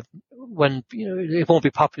 when it won't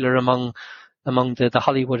be popular among the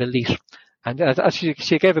Hollywood elite? And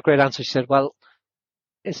she gave a great answer. She said, well,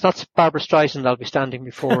 it's not Barbara Streisand I'll be standing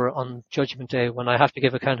before on Judgment Day when I have to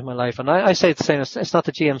give account of my life. And I say the same. It's not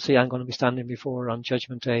the GMC I'm going to be standing before on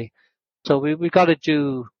Judgment Day. So we got to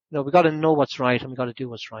do, we got to know what's right, and we got to do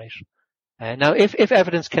what's right. Now, if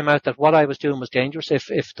evidence came out that what I was doing was dangerous,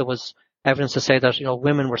 if there was evidence to say that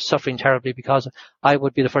women were suffering terribly because, I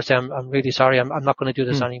would be the first to say, I'm really sorry. I'm not going to do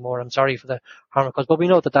this anymore. I'm sorry for the harm it caused. But we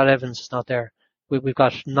know that evidence is not there. We've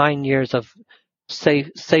got 9 years of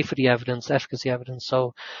safety evidence, efficacy evidence.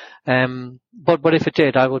 So, but if it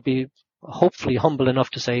did, I would be hopefully humble enough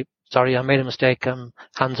to say, sorry, I made a mistake.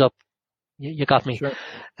 Hands up. You got me. Sure.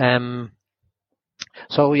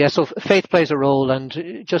 So faith plays a role,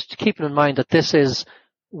 and just keeping in mind that this is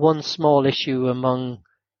one small issue among,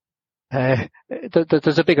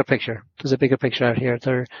 there's a bigger picture. There's a bigger picture out here.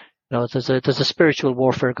 There's a spiritual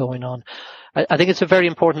warfare going on. I think it's very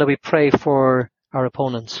important that we pray for our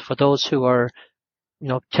opponents, for those who are,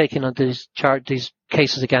 taking on these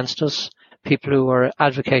cases against us, people who are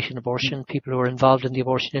advocating abortion, people who are involved in the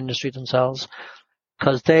abortion industry themselves,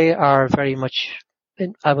 because they are very much,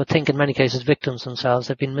 I would think in many cases, victims themselves.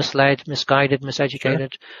 They've been misled, misguided,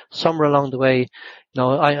 miseducated, somewhere along the way.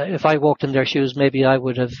 If I walked in their shoes, maybe I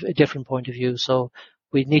would have a different point of view. So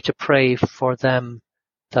we need to pray for them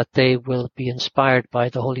that they will be inspired by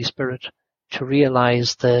the Holy Spirit to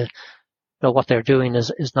realize what they're doing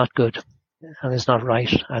is not good and is not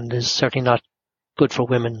right, and is certainly not good for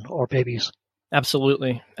women or babies.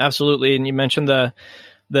 Absolutely. And you mentioned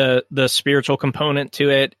the spiritual component to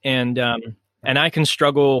it, and I can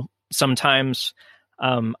struggle sometimes.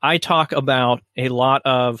 I talk about a lot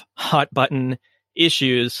of hot button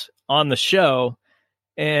issues on the show,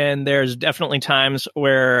 and there's definitely times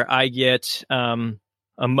where I get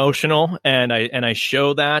emotional, and I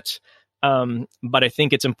show that. But I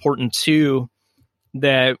think it's important too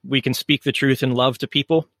that we can speak the truth in love to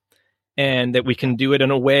people, and that we can do it in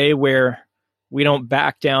a way where we don't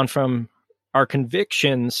back down from our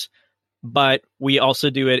convictions, but we also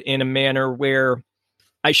do it in a manner where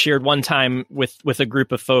I shared one time with a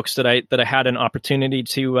group of folks that I had an opportunity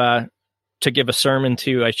to give a sermon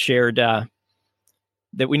to. I shared that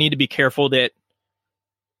we need to be careful that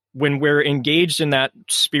when we're engaged in that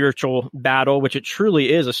spiritual battle, which it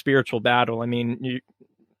truly is a spiritual battle. I mean,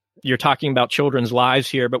 you're talking about children's lives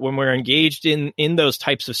here, but when we're engaged in those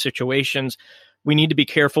types of situations, we need to be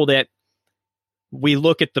careful that we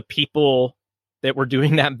look at the people that we're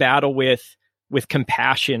doing that battle with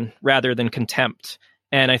compassion rather than contempt.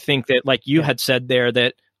 And I think that, like you had said there,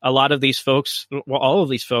 that a lot of these folks, well, all of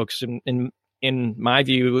these folks, in my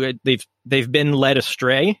view, they've been led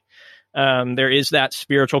astray. There is that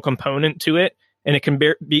spiritual component to it, and it can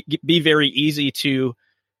be very easy to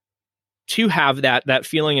have that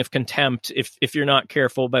feeling of contempt if you're not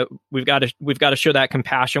careful. But we've got to show that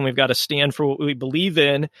compassion. We've got to stand for what we believe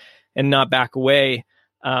in and not back away,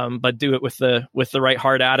 but do it with the right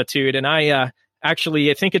heart attitude. And I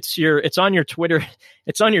think it's on your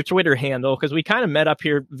Twitter handle, because we kind of met up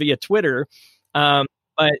here via Twitter,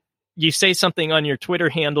 but you say something on your Twitter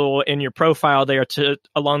handle in your profile there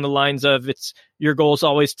along the lines of, it's your goal is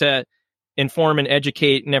always to inform and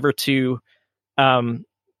educate, never to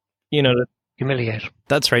humiliate.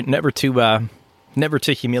 That's right. Never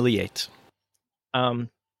to humiliate. And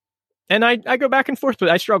I go back and forth, but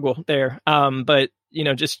I struggle there. But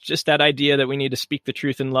just that idea that we need to speak the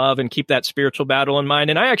truth in love and keep that spiritual battle in mind.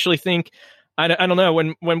 And I actually think, I don't know,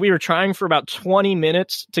 when we were trying for about 20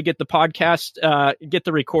 minutes to get the podcast, get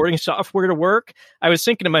the recording software to work, I was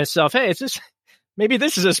thinking to myself, hey, maybe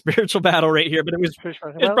this is a spiritual battle right here, but it's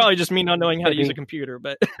probably just me not knowing how to use a computer.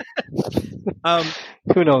 But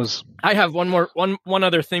who knows? I have one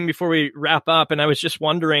other thing before we wrap up, and I was just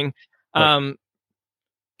wondering,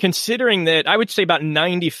 considering that I would say about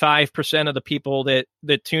 95% of the people that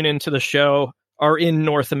tune into the show are in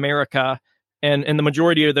North America, and the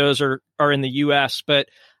majority of those are in the U.S. But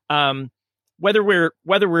whether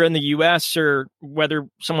we're in the U.S. or whether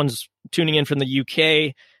someone's tuning in from the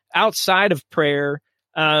U.K., outside of prayer,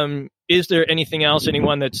 is there anything else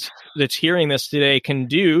anyone that's hearing this today can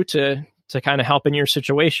do to kind of help in your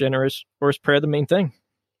situation, or is prayer the main thing?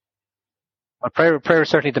 Well, prayer is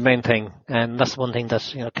certainly the main thing, and that's the one thing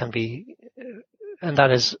that can be, and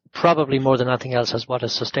that is probably more than anything else is what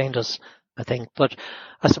has sustained us, I think. But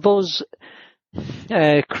I suppose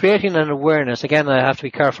creating an awareness. Again, I have to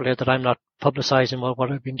be careful here that I'm not publicizing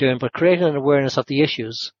what I've been doing, but creating an awareness of the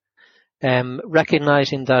issues,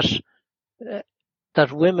 recognizing that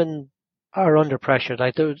women are under pressure.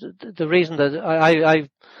 Like the reason that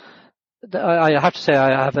I have to say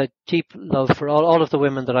I have a deep love for all of the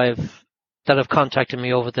women that have contacted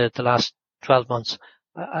me over the last 12 months.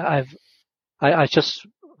 I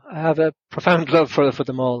have a profound love for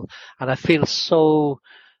them all, and I feel so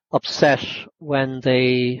upset when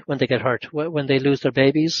they get hurt, when they lose their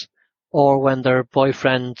babies, or when their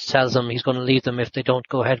boyfriend tells them he's going to leave them if they don't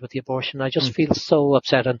go ahead with the abortion. I just feel so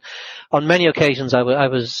upset, and on many occasions I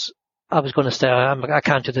was going to say I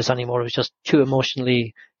can't do this anymore. It was just too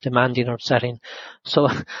emotionally demanding or upsetting. So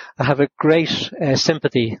I have a great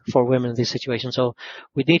sympathy for women in these situations. So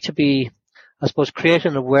we need to be, I suppose, create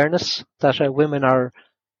an awareness that women are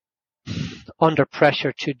under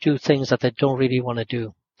pressure to do things that they don't really want to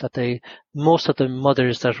do. That most of the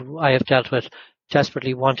mothers that I have dealt with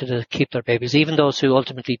desperately wanted to keep their babies, even those who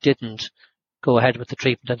ultimately didn't go ahead with the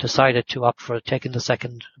treatment and decided to opt for taking the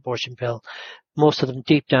second abortion pill. Most of them,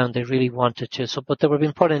 deep down, they really wanted to. But they were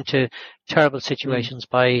being put into terrible situations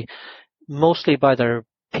mostly by their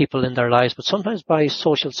people in their lives, but sometimes by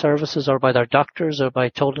social services or by their doctors or by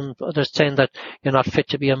told them others saying that you're not fit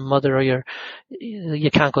to be a mother or you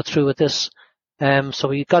can't go through with this. So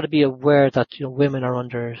we've got to be aware that women are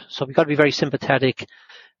under. So we've got to be very sympathetic,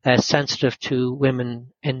 sensitive to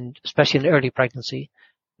women, especially in early pregnancy.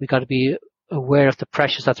 We've got to be aware of the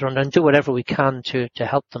pressures that they're under and do whatever we can to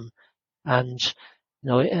help them. And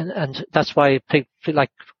and that's why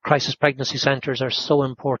like crisis pregnancy centres are so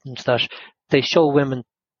important, that they show women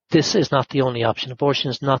this is not the only option. Abortion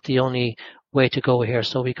is not the only way to go here.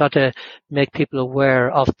 So we got to make people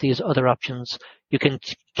aware of these other options. You can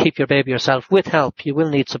keep your baby yourself with help. You will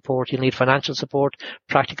need support. You'll need financial support,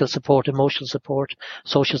 practical support, emotional support,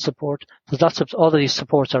 social support. There's all of these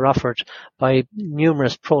supports are offered by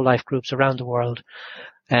numerous pro-life groups around the world.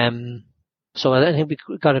 So I think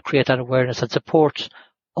we've got to create that awareness and support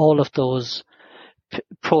all of those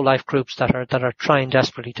pro-life groups that are trying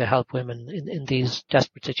desperately to help women in these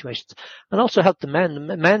desperate situations, and also help the men.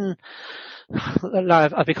 Men,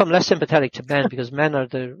 I've become less sympathetic to men because men are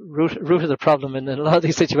the root of the problem in a lot of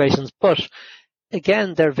these situations. But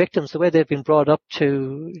again, they're victims. The way they've been brought up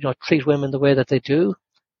to treat women the way that they do,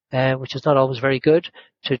 which is not always very good.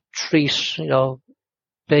 To treat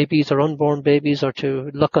babies or unborn babies, or to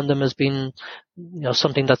look on them as being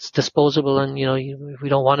something that's disposable, and if we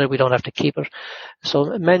don't want it, we don't have to keep it.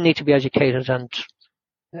 So men need to be educated and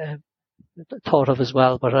thought of as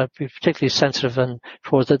well, but I'd be particularly sensitive and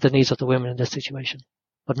towards the needs of the women in this situation.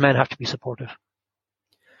 But men have to be supportive.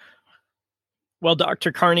 Well,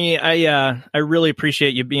 Dr. Carney, I really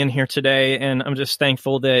appreciate you being here today, and I'm just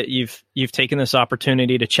thankful that you've taken this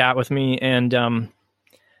opportunity to chat with me, and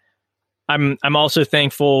I'm also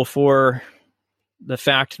thankful for the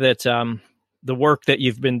fact that the work that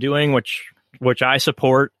you've been doing, which I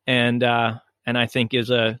support, and I think is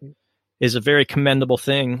a very commendable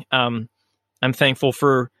thing. I'm thankful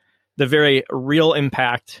for the very real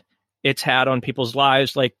impact it's had on people's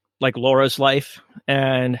lives, like Laura's life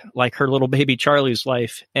and like her little baby Charlie's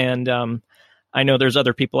life. And I know there's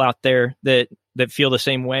other people out there that feel the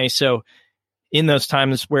same way. So in those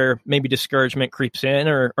times where maybe discouragement creeps in,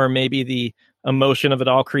 or maybe the emotion of it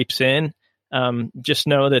all creeps in, just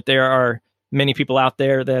know that there are many people out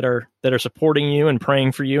there that are supporting you and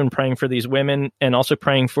praying for these women, and also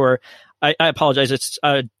praying for, I apologize, it's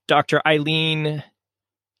Dr. Eileen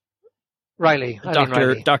Riley.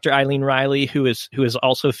 Dr. Eileen Riley, who is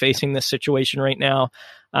also facing this situation right now.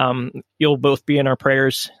 You'll both be in our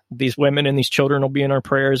prayers. These women and these children will be in our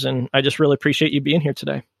prayers, and I just really appreciate you being here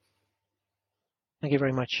today. Thank you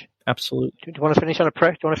very much. Absolutely. Do you want to finish on a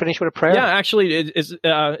prayer? Do you want to finish with a prayer? Yeah, actually,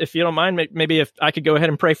 if you don't mind, maybe if I could go ahead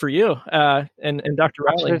and pray for you and Dr.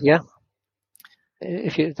 Riley. Yeah,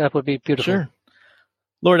 that would be beautiful. Sure.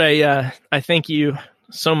 Lord, I thank you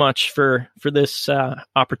so much for this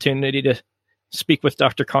opportunity to speak with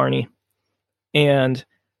Dr. Carney. And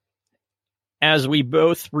as we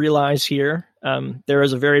both realize here, there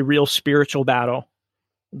is a very real spiritual battle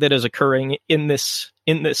that is occurring in this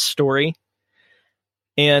story.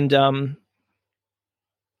 And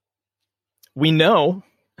we know,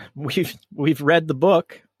 we've read the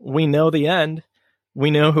book, we know the end,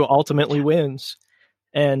 we know who ultimately wins,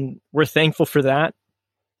 and we're thankful for that.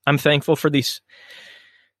 I'm thankful for these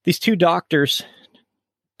two doctors,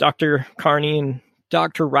 Dr. Carney and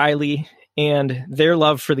Dr. Riley, and their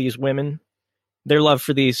love for these women, their love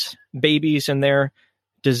for these babies, and their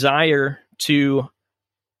desire to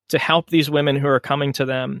help these women who are coming to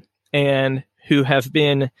them and who have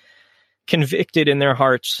been convicted in their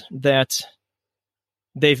hearts that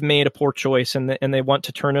they've made a poor choice and they want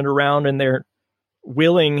to turn it around, and they're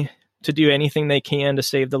willing to do anything they can to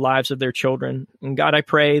save the lives of their children. And God, I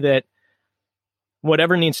pray that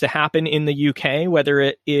whatever needs to happen in the UK, whether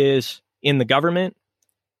it is in the government,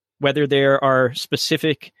 whether there are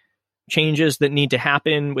specific changes that need to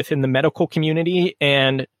happen within the medical community,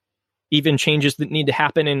 and even changes that need to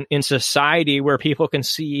happen in society where people can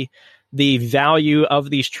see the value of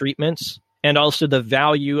these treatments and also the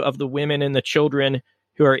value of the women and the children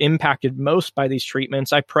who are impacted most by these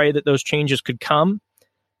treatments. I pray that those changes could come.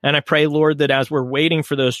 And I pray, Lord, that as we're waiting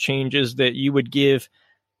for those changes, that you would give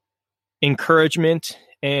encouragement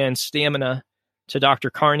and stamina to Dr.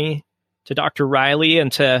 Carney, to Dr. Riley,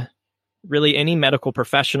 and to really any medical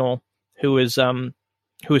professional who is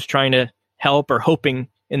trying to help or hoping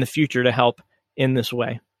in the future to help in this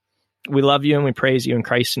way. We love you and we praise you in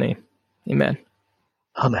Christ's name. Amen.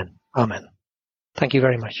 Amen. Amen. Thank you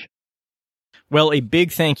very much. Well, a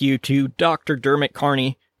big thank you to Dr. Dermot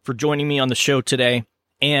Carney for joining me on the show today.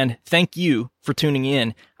 And thank you for tuning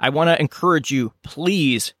in. I want to encourage you,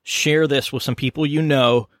 please share this with some people you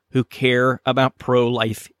know who care about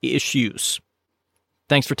pro-life issues.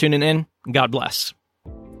 Thanks for tuning in. God bless.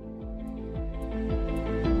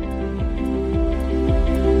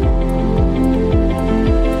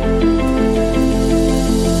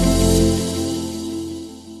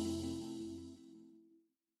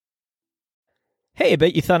 Hey, I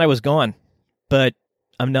bet you thought I was gone, but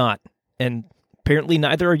I'm not. And apparently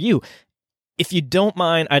neither are you. If you don't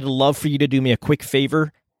mind, I'd love for you to do me a quick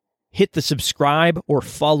favor. Hit the subscribe or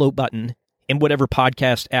follow button in whatever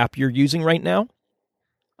podcast app you're using right now.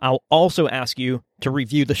 I'll also ask you to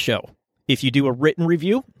review the show. If you do a written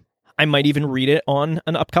review, I might even read it on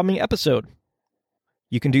an upcoming episode.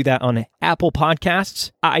 You can do that on Apple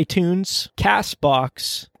Podcasts, iTunes,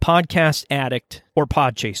 CastBox, Podcast Addict, or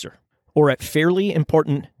Podchaser, or at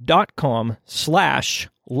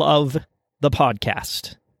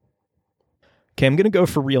fairlyimportant.com/love-the-podcast. Okay, I'm going to go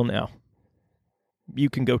for real now. You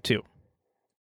can go too.